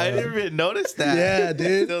Dude, I god! didn't even notice that. Yeah,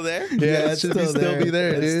 dude. Still there? Yeah, it should be still be there,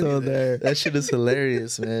 It's dude. still there. That shit is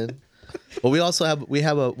hilarious, man. Well, we also have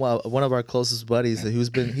one of our closest buddies he's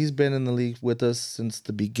been in the league with us since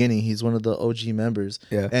the beginning. He's one of the OG members.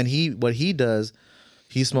 Yeah. And what he does,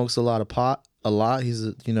 he smokes a lot of pot, a lot. He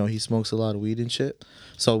smokes a lot of weed and shit.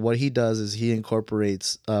 So what he does is he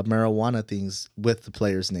incorporates marijuana things with the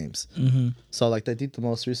players' names. Mm-hmm. So like I think the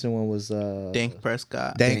most recent one was Dank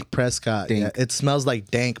Prescott. Dank Prescott. Dank. Yeah, it smells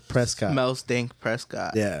like Dank Prescott. Smells Dank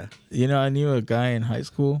Prescott. Yeah. You know, I knew a guy in high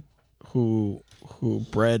school who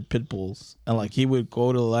bred pit bulls, and like he would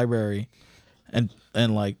go to the library and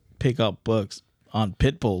like pick up books on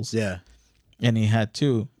pit bulls. Yeah. And he had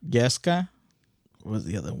two. Yeska, what was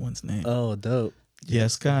the other one's name? Oh, dope.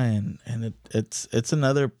 Yeska, and it's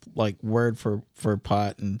another like word for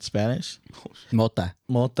pot in Spanish. Mota.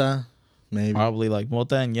 Mota, maybe. Probably like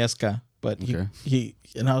mota and Yeska. But Okay. he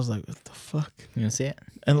and I was like, what the fuck? You wanna see it?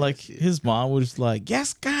 And like his mom was like,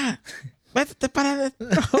 Yeska. Vete para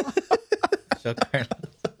adentro." Show Carlos.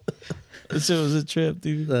 This shit was a trip,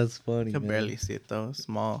 dude. That's funny. You can man. barely see it though. It's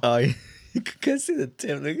small. Oh, you can see the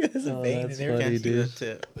tip. Look at his vein that's in there. funny, Can't see dude. the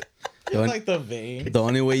tip. The only, the vein. the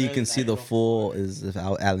only way you can see the full is if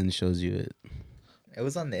Alan shows you it. It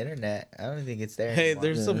was on the internet. I don't think it's there. Hey,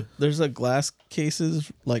 anymore. there's a glass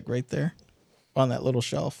cases like right there on that little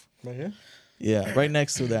shelf. Right here? Yeah, right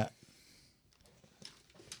next to that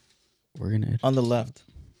We're gonna. on the left.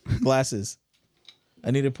 Glasses.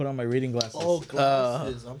 I need to put on my reading glasses. Oh,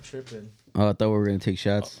 glasses. I'm tripping. Oh, I thought we were gonna take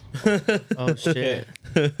shots. Oh shit.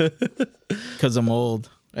 Because I'm old.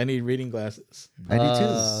 I need reading glasses. I do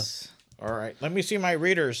too. All right, let me see my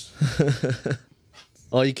readers.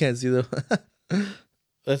 Oh, you can't see them.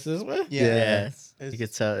 That's this way? Yeah. Yes. You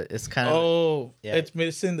could tell it's kind of Oh, Yeah. it's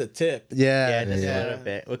missing the tip. yeah, yeah. just Yeah. a little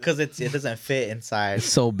bit because it doesn't fit inside. It's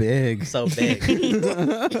so big. So big.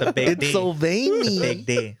 It's a big D. It's so veiny. Big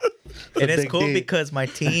D. And it's big cool D. because my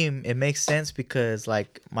team, it makes sense because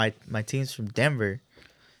like my team's from Denver,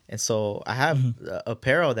 and so I have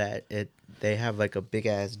apparel that they have like a big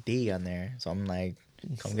ass D on there. So I'm like,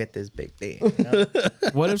 come get this big D. You know?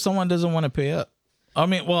 What if someone doesn't want to pay up? I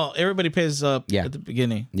mean, well, everybody pays up Yeah. at the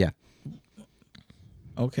beginning. Yeah.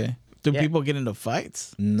 Okay. Do Yeah. people get into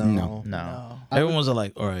fights? No. No. Everyone's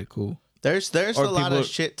like, all right, cool. There's Or a lot people- of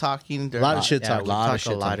shit talking. A lot of shit Yeah, talk. we lot of talk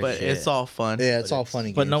shit a lot of But shit. it's all fun. Yeah, it's all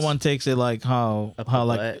funny. But no games. one takes it like how Up how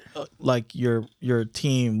the like your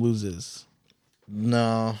team loses.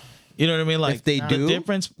 No. You know what I mean? Like If they the do,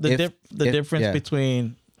 difference the if- the if- difference yeah.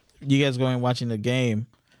 between you guys going and watching the game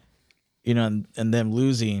and them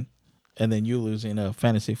losing, and then you losing a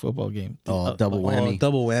fantasy football game. Double whammy.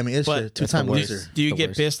 Double whammy. It's But a two-time the worst. loser. Do you The get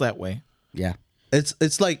worst. pissed that way? Yeah.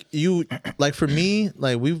 It's like you like for me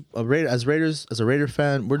like as a Raider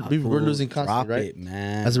fan we're losing Drop constantly, right? it,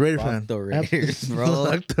 man. As a Raider Fuck fan, the Raiders, bro.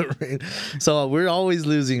 Fuck the Raiders. So we're always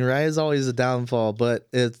losing, right? It's always a downfall. But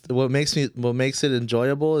what makes it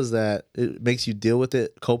enjoyable is that it makes you deal with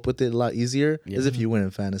it, cope with it a lot easier. Is if you win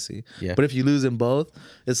in fantasy. Yeah. But if you lose in both,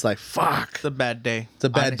 it's like fuck. It's a bad day. It's a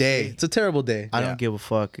bad day. Honestly, It's a terrible day. I don't give a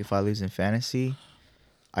fuck if I lose in fantasy.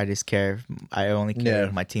 I just care. I only care Yeah.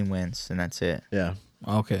 if my team wins, and that's it. Yeah.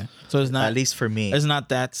 Okay, so it's not At least for me. It's not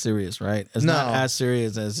that serious, right? It's not No. as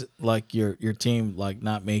serious as like your team like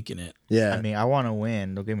not making it. Yeah. I mean, I want to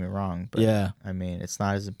win. Don't get me wrong. But Yeah. I mean, it's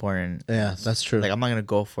not as important. Yeah, as- that's true. Like, I'm not gonna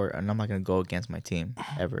go for it, and I'm not gonna go against my team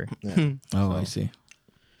ever. Oh, I see.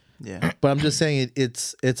 Yeah. But I'm just saying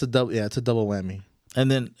it's a double whammy. And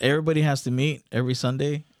then everybody has to meet every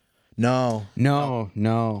Sunday. No.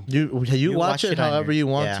 No. You watch it on however your- you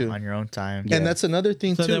want yeah, to. on your own time. And that's another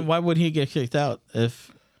thing So too. then why would he get kicked out if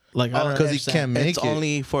like I don't 'cause he understand. can't make It's it.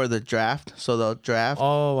 only for the draft. So the draft.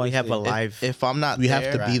 Oh, I we have see. a live. If I'm not we there,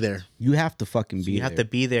 have to be there. You have to fucking be you have to there.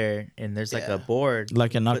 be there, and there's like Yeah. a board.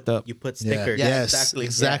 Like a knocked up. You put Yeah. stickers. Yeah, Yes, exactly.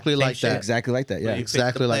 exactly Yeah, like same that. shit. Exactly like that. Yeah. you pick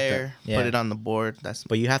Exactly the like that. player, Yeah. Put it on the board. That's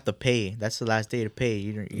But you have to pay. That's the last day to pay.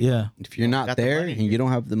 You Yeah. If you're not got the there money and you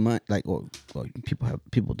don't have the money, like, well,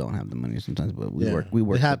 people don't have the money sometimes, but we Yeah. work. It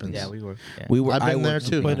with happens. this. Yeah, we were. Yeah. We were. I've been I there worked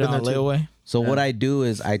too. with Put I've it been on there too. layaway. So what I do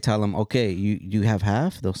is I tell them, okay, you have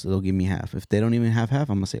half. They'll give me half. If they don't even have half,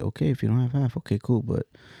 I'm gonna say, okay, if you don't have half, okay, cool. But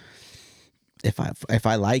if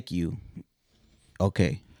I like you,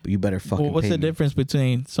 okay, but you better fucking. Well, what's pay the me. difference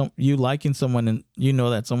between you liking someone and you know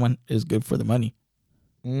that someone is good for the money?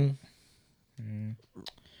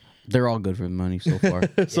 They're all good for the money so far.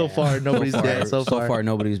 So far, nobody's dead. So far,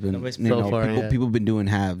 nobody's been. Nobody's you so know, far, people, yeah. people been doing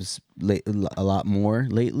halves a lot more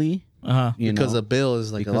lately. You because know, a bill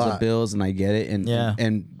is like because a lot. of bills, and I get it, and Yeah.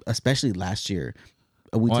 and especially last year,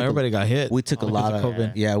 Well, everybody got hit. we took a because lot of of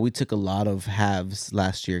COVID. we took a lot of halves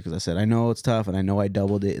last year because I said I know it's tough and I know I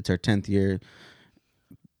doubled it. It's our 10th year.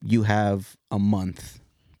 You have a month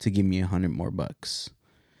to give me $100 more,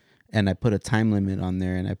 and I put a time limit on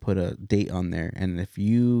there and I put a date on there. And if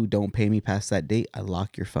you don't pay me past that date, I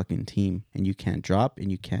lock your fucking team, and you can't drop,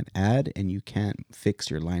 and you can't add, and you can't fix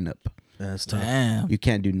your lineup. That's tough. Damn. You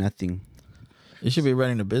can't do nothing. You should be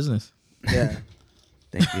running a business. Yeah.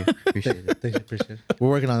 Thank you. Appreciate it. Thank you, appreciate it. We're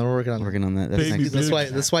working on it. We're working on it. Working on that. That's next.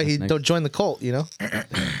 That's why he Next. don't join the cult. You know,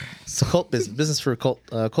 it's a cult business for a cult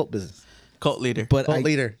business. cult leader. But Cult I,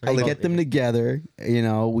 leader. I Cult get leader. them together. You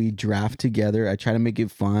know, we draft together. I try to make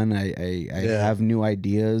it fun. I have new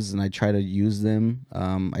ideas and I try to use them.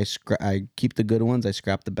 I keep the good ones. I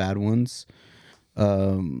scrap the bad ones.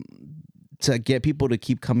 To get people to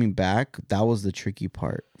keep coming back, that was the tricky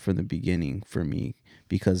part from the beginning for me,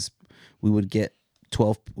 because we would get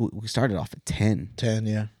 12. We started off at 10. 10,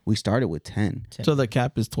 yeah. We started with 10. So the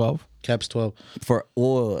cap is 12, Cap's 12. For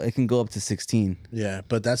oil, it can go up to 16, Yeah,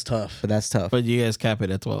 but that's tough. but that's tough. but you guys cap it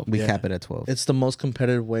at 12. We Yeah. cap it at 12. It's the most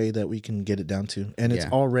competitive way that we can get it down to, and it's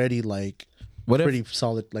Yeah. already like What pretty if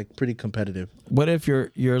solid, like pretty competitive. what if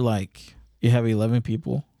you're like you have 11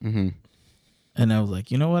 people, Mm-hmm. and I was like,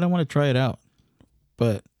 you know what, I want to try it out,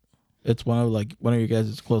 but it's one of you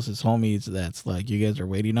guys' closest homies that's like you guys are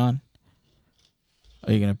waiting on.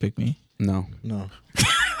 Are you gonna pick me? No. No,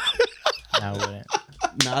 I wouldn't.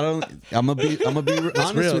 Not only I'm gonna be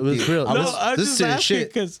honest real. with It was you. real. This is serious shit.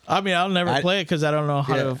 because I mean I'll never I- play it because I don't know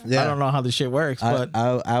how to. Yeah. I don't know how the shit works. But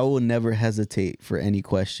I will never hesitate for any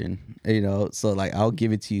question. You know, so like I'll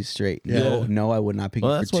give it to you straight. Yeah. No, I would not pick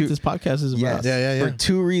well, you. that's for what two, this podcast is yes, about. Yeah, yeah, For yeah.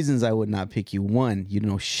 2 reasons, I would not pick you. One, you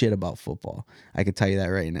know shit about football. I can tell you that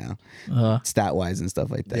right now, stat wise and stuff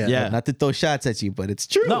like that. Yeah. Not to throw shots at you, but it's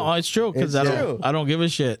true. No, it's true because It's I true. don't give a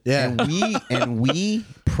shit. Yeah, And we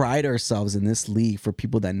pride ourselves in this league for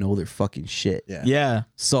people that know their fucking shit. yeah. Yeah.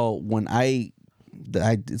 So when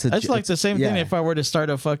it's That's like the same thing yeah. if I were to start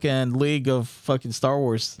a fucking league of fucking Star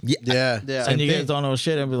Wars Yeah. Yeah. and you guys thing. don't know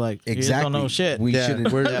shit and be like, you guys Exactly. don't know shit. We Yeah.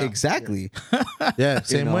 shouldn't. We're- Exactly. Yeah, You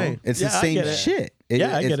same know? way. It's Yeah, the I same get it. shit.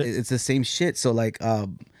 Yeah, I get it. It's the same shit. So like,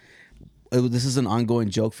 this is an ongoing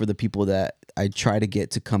joke for the people that I try to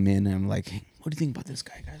get to come in, and I'm like, hey, what do you think about this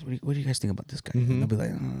guy, guys? What do you guys think about this guy? And they'll be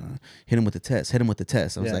like, hit him with the test. Hit him with the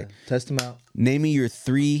test. I was Yeah. like, Test them out. name me your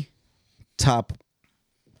 3 top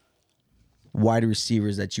wide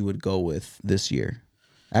receivers that you would go with this year.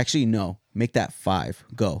 Actually, no, make that 5.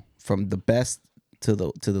 Go from the best to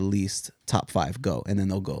the least. Top 5. Go, and then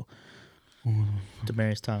they'll go.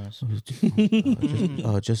 Demarius Thomas.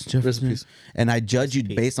 Just Jefferson. Recipes. And I judge you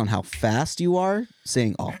based on how fast you are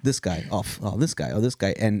saying, oh, this guy, oh, this guy, oh, this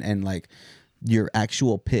guy. And like your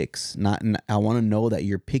actual picks. I want to know that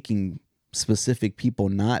you're picking specific people,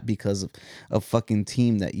 not because of a fucking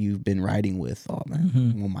team that you've been riding with. Oh,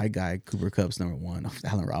 man. Well, my guy, Cooper Kupp's number 1.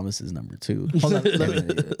 Allen Robinson's number 2. Hold on,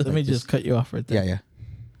 let me just cut you off right there. Yeah.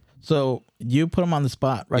 So you put him on the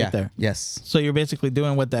spot right there. Yes. So you're basically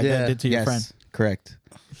doing what that guy did to your Yes. friend. Correct.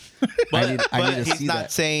 But, I need to he's see not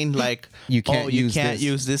that. saying like You can't oh, you use can't this.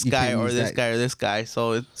 use this You guy can't or use this that. guy or this guy.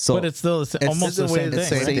 So it's So But it's still almost the it's same the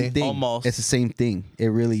thing. same right? thing. Almost. It's the same thing. It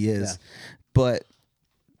really is. Yeah. But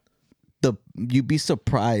you'd be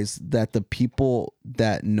surprised that the people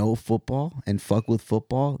that know football and fuck with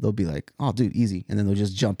football, they'll be like, "Oh, dude, easy," and then they'll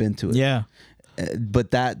just jump into it. Yeah.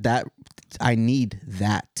 But that I need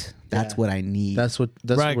that. That's Yeah. what I need. That's Right,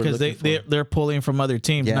 what we're because looking for. they're pulling from other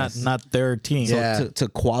teams, Yes. not their team. So Yeah. to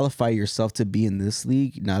qualify yourself to be in this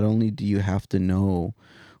league, not only do you have to know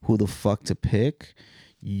who the fuck to pick,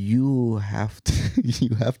 you have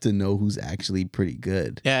to know who's actually pretty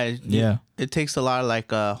good. yeah, Yeah. It takes a lot of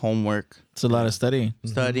like homework, It's a lot of studying.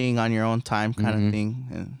 studying on your own time, kind of thing,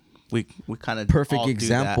 and we kind of Perfect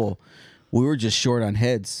example. We were just short on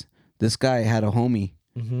heads. This guy had a homie.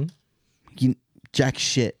 He jack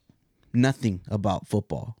shit, nothing about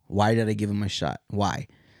football. Why did I give him a shot? Why?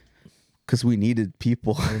 Because we needed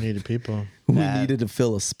people. We needed people. We needed to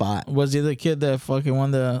fill a spot. Was he the kid that fucking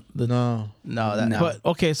won the No. No, that But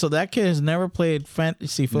okay, so that kid has never played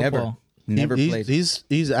fantasy football. Never played.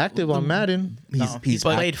 He's active on Madden. He's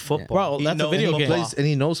played football. Bro, that's a knows video game. football. And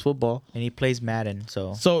he knows football. And he plays Madden,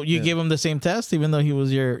 so So you gave him the same test, even though he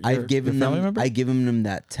was your I've given family them. member? I given him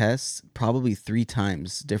that test probably 3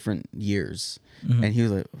 times, different years, and he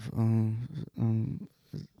was like,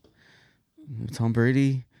 "Tom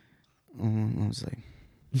Brady." I was like,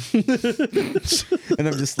 and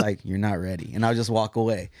I'm just like, "You're not ready," and I'll just walk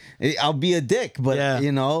away. I'll be a dick, but Yeah.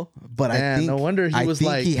 But I Man, think no wonder he I was think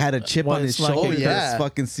like- he had a chip Well, on his it's like- shoulder Oh, for yeah. this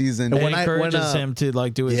fucking season. It when I- encourages him to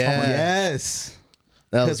like do his homework. Yes.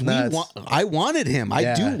 That was Because nuts. I wanted him. I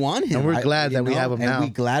Yeah. do want him. And we're glad you that we have him and now. we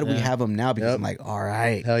glad we Yeah. have him now because Yep. I'm like, all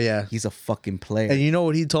right, Hell yeah. he's a fucking player. And you know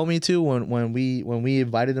what he told me too when we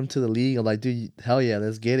invited him to the league? I'm like, dude, hell yeah,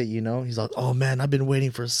 let's get it. You know, he's like, oh man, I've been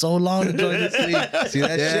waiting for so long to join this league. See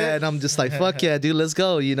that yeah, shit? and I'm just like, fuck yeah, dude, let's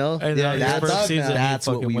go. You know, And yeah, his That's, first dog season, now. he that's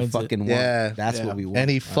what we wins it. fucking want. Yeah. That's Yeah. what we want. And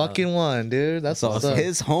he fucking won, dude. That's so what's up.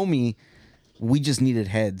 his homie, we just needed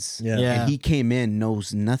heads. Yeah. Yeah. And he came in,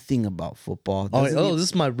 knows nothing about football. Oh, Doesn't even- this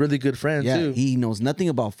is my really good friend yeah, too. he knows nothing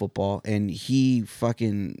about football, and he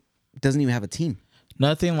fucking doesn't even have a team.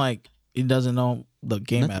 Nothing like he doesn't know the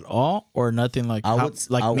game at all, or nothing like I how,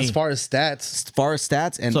 would- like I would- me. As far as stats, As far as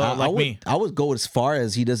stats, and So, I like would, me. I would go as far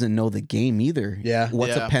as he doesn't know the game either. Yeah.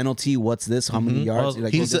 What's Yeah. a penalty? What's this? How many yards? Well,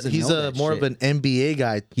 Like, he he's doesn't he's know a that more shit. of an NBA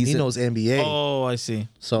guy. He's he a- knows NBA. Oh, I see.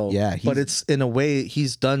 So Yeah, but he's- it's in a way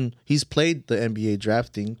he's played the NBA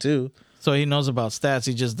drafting too. So he knows about stats.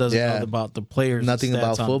 He just doesn't Yeah. know about the players. Nothing stats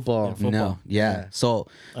about on- football. in football. No, yeah. Yeah. So,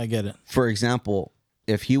 I get it. for example,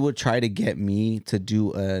 if he would try to get me to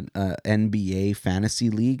do a NBA fantasy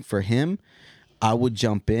league for him, I would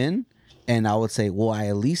jump in and I would say, well, I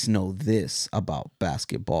at least know this about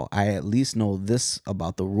basketball. I at least know this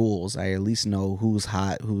about the rules. I at least know who's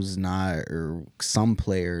hot, who's not, or some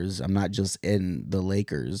players. I'm not just in the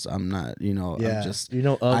Lakers. I'm not, I'm Yeah, just, you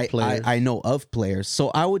know of players. I know of players. So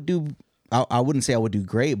I would do. I wouldn't say I would do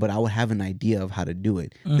great, but I would have an idea of how to do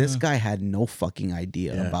it. This guy had no fucking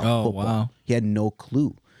idea about Oh, football. wow. He had no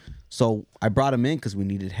clue. So I brought him in because we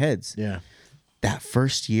needed heads. Yeah. That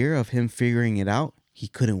first year of him figuring it out, he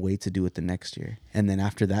couldn't wait to do it the next year. And then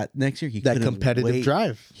after that next year, he That couldn't competitive wait.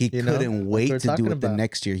 drive, He you know? couldn't That's wait what we're to do talking it the about.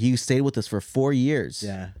 next year. He stayed with us for 4 years.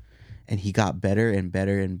 Yeah. And he got better and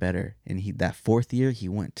better and better. And that 4th year, he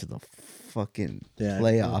went to the fucking Yeah.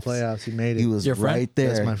 playoffs. Playoffs. He made it. He was Your friend? right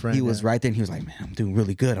there. That's my friend, He was yeah. right there, and he was like, "Man, I'm doing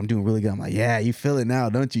really good. I'm doing really good." I'm like, "Yeah, you feel it now,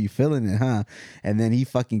 don't you? You feeling it, huh?" And then he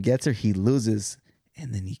fucking gets her. He loses,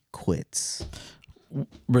 and then he quits.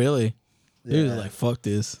 Really? He was Yeah. like, "Fuck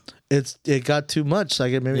this." It got too much.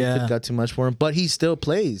 Like maybe Yeah. it got too much for him. But he still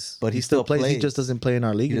plays. But he still still plays. He plays. just doesn't play in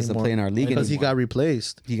our league He doesn't anymore. play in our league because he anymore. got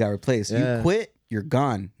replaced. He got replaced. Yeah. You quit, you're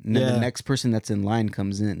gone. And then Yeah. the next person that's in line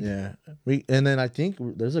comes in. Yeah. And then I think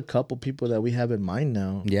there's a couple people that we have in mind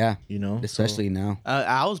now. Yeah. You know, Especially now.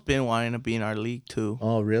 Al's been wanting to be in our league too.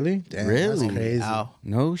 Oh really? Damn, Really? That's crazy. Al,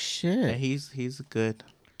 No yeah, shit. he's good.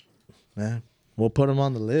 Man, we'll put him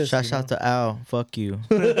on the list. shout you know? out to Al. Fuck you.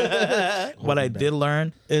 What I did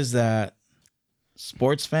learn is that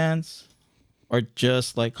sports fans are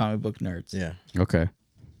just like comic book nerds. Yeah. Okay.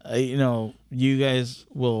 you guys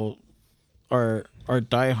are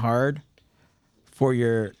die hard for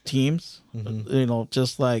your teams.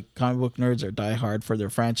 Just like comic book nerds are die hard for their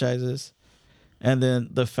franchises. And then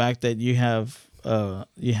the fact that you had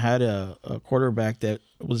a quarterback that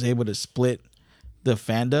was able to split the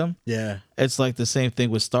fandom. Yeah. It's like the same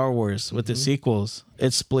thing with Star Wars with the sequels.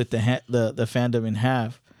 It split the fandom in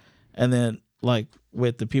half. And then like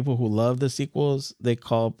with the people who love the sequels, they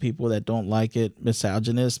call people that don't like it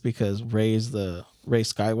misogynist because Rey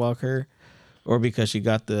Skywalker, or because she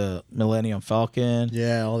got the Millennium Falcon.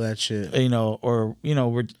 Yeah, all that shit.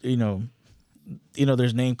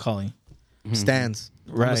 There's name calling. Stands.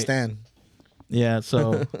 Right. I'm a stand. Yeah,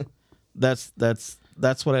 so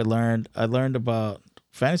that's what I learned. I learned about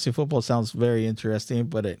fantasy football. Sounds very interesting,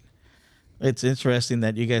 but it's interesting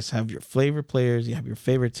that you guys have your favorite players, you have your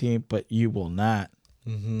favorite team, but you will not.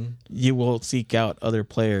 You will seek out other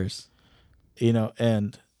players,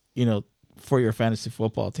 for your fantasy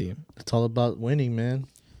football team. It's all about winning, man.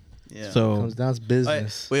 Yeah. So Comes down to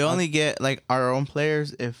business. We only get like our own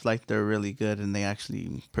players if like they're really good and they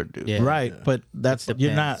actually produce. Yeah. right, but that's It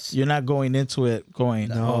you're not going into it going,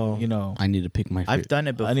 No. I need to pick my. I've done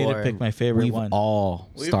it before. I need to pick my favorite We've one. all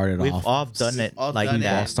started We've off. all done it all like done it. We've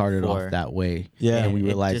all that. started before. off that way. Yeah. and we It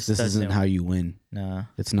realized just this isn't doesn't- how you win. No.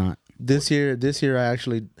 It's not. This year I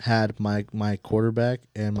actually had my quarterback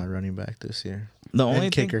and my running back this year. The And only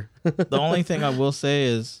thing, kicker. the only thing I will say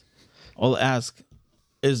is, I'll ask,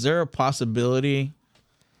 is there a possibility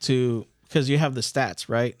to, because you have the stats,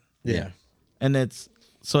 right? Yeah. And it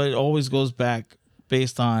always goes back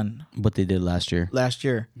based on What they did last year. last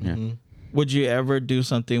year. Yeah. Would you ever do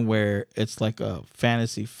something where it's like a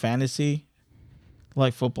fantasy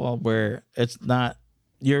like football, where it's not,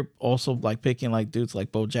 you're also like picking like dudes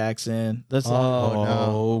like Bo Jackson. That's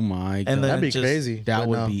Oh my god. And then That'd be just- crazy. that but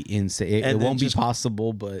would no. be insane. It And then won't be just-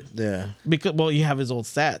 possible, but Yeah. because you have his old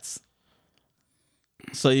stats,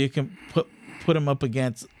 so you can put him up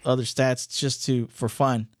against other stats just for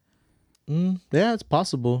fun. Yeah, it's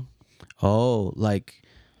possible. like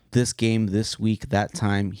this game this week, that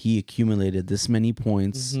time he accumulated this many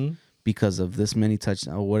points because of this many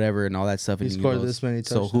touchdowns or whatever and all that stuff. He and scored this many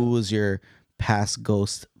So who touchdowns. was your past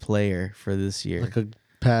ghost player for this year? Like a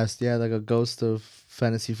past, like a ghost of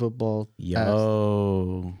fantasy football. past.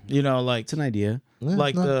 Yo, Like it's an idea. Yeah,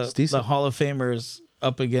 like no, it's the decent. Hall of Famers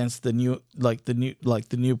up against the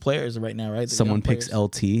new players right now, right? The Someone young picks players.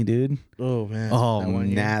 LT, dude. Oh man. Oh, that one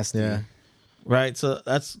year. nasty. Yeah. Right. So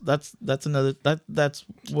that's another that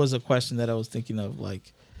was a question that I was thinking of.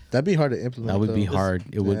 Like, That'd be hard to implement. That would be though. hard.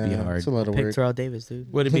 It would be Yeah, hard. It's a lot of Pick work. Terrell Davis,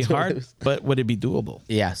 dude. would it be That's what it hard? is. But would it be doable?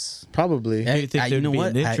 Yes. Probably. Do you think you there'd know be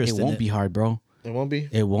what? an interest It in won't it? be hard, bro. It won't be.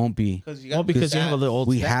 It won't be. Well, because you have a little old.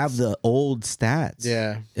 We stats. have the old stats.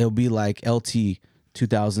 Yeah. It'll be like LT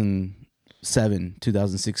 2007,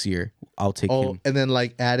 2006 year. I'll take Oh, him. and then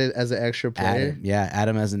like add it as an extra player. Add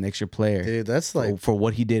him as an extra player. Dude, that's like for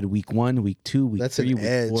what he did week 1, week 2, week That's 3, an week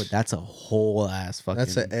edge. 4. That's a whole ass fucking.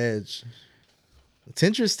 that's an edge. It's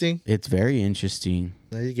interesting. It's very interesting.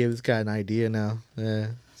 Now you gave this guy an idea now. Yeah.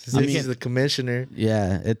 Since I he's mean- the commissioner.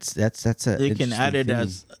 Yeah, that's a. You can add it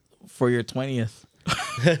interesting as for your 20th.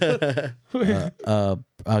 thing.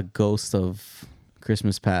 A ghost of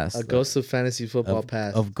Christmas past. A ghost of fantasy football of,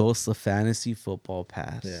 pass. of ghosts of fantasy football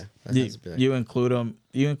past. Yeah. That You, has to be like- you include them.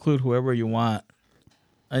 You include whoever you want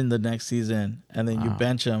in the next season, and then you Wow.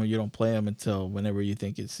 bench them. You don't play them until whenever you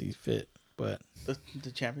think it sees fit. But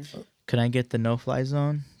The championship. Can I get the no-fly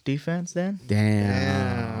zone defense then?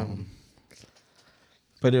 Damn.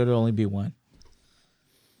 it would only be one.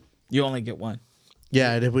 You only get one.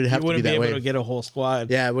 Yeah, it would have You to be wouldn't be that able way. to get a whole squad.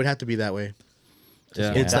 Yeah, it would have to be that way.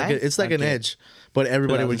 Yeah. It's like it's like an Okay. edge, but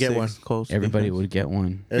everybody would get one. Everybody would get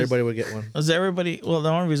one. Everybody would get one. Is everybody? Well, the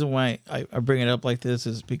only reason why I bring it up like this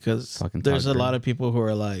is because Fucking there's a Tucker. lot of people who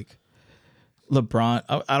are like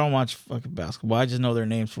LeBron. I don't watch fucking basketball. I just know their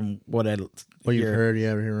names from what I What you've hear. heard,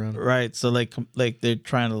 yeah, here around. Right. So like they're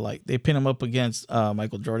trying to they pin him up against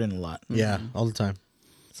Michael Jordan a lot. Yeah, all the time.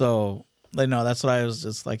 So no, that's what I was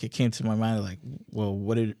just like. It came to my mind like, well,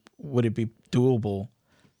 would it be doable,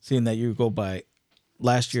 seeing that you go by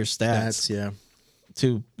last year's That's stats yeah.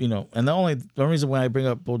 to and the only reason why I bring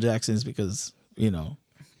up Bo Jackson is because Tecmo.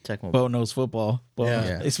 Bo knows football. Bo Yeah. knows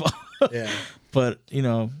Yeah. baseball. Yeah. But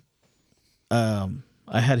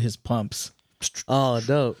I had his pumps. Oh,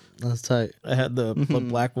 dope. That's tight. I had the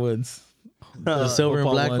black ones. The silver and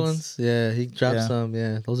football black ones. Yeah, he dropped Yeah. some.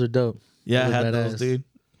 Yeah, those are dope. Yeah, I Those are had those, badass. dude.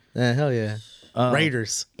 Yeah, hell yeah.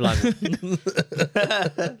 Raiders.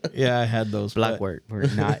 Yeah, I had those. Black but- work. We're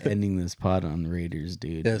not ending this pod on Raiders,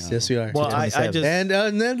 dude. Yes, No. yes, we are. Well, I just and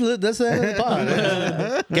then that's the end of the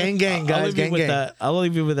pod. gang, I'll guys, leave you gang, with gang. that. I'll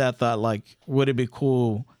leave you with that thought. Like, would it be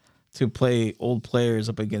cool to play old players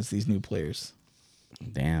up against these new players?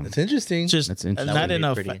 Damn. It's interesting. Just That's interesting. not That would be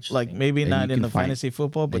enough, pretty like interesting. maybe And not you in can the find- fantasy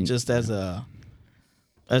football, but and- just as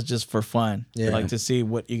just for fun. Yeah. Like to see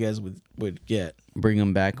what you guys would get. Bring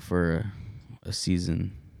them back for a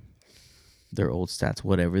season. Their old stats,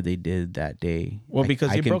 whatever they did that day. Well, because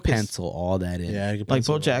I he can broke his- pencil all that in. Yeah, I could Like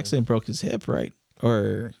pencil Bo it. Jackson broke his hip, right?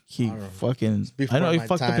 Or he don't know. fucking before I know he my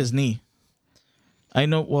fucked up time. his knee. I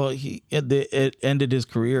know. Well, it ended his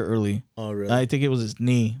career early. Oh, really? I think it was his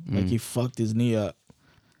knee. Like he fucked his knee up,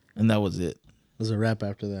 and that was it. There's a wrap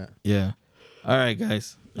after that. Yeah. All right,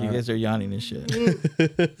 guys. You guys are yawning and shit.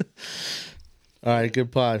 All right,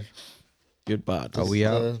 good pod. Good pod. Are we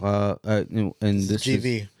out? And this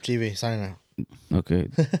is GV, signing out. okay.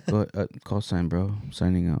 Go ahead, call sign, bro.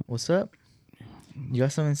 Signing out. What's up? You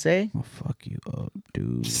got something to say? I'll fuck you up,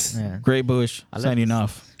 dude. Yeah. Gray Bush I let signing this-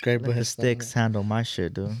 off. Great, Let the sticks handle my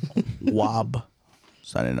shit, dude. Wob.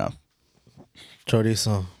 Signing off.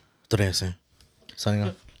 Chorizo 13. Signing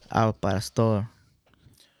off. Al Pastor.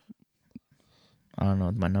 I don't know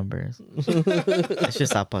what my number is. It's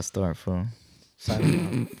just Al Pastor, fool.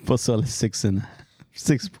 Signing off. Pozole 6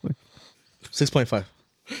 point. 6.5.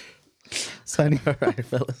 Signing All right,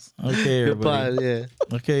 fellas. Okay, Good everybody. pod, yeah.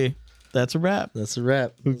 Okay, that's a wrap. That's a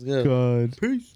wrap. Let's go. God. Peace.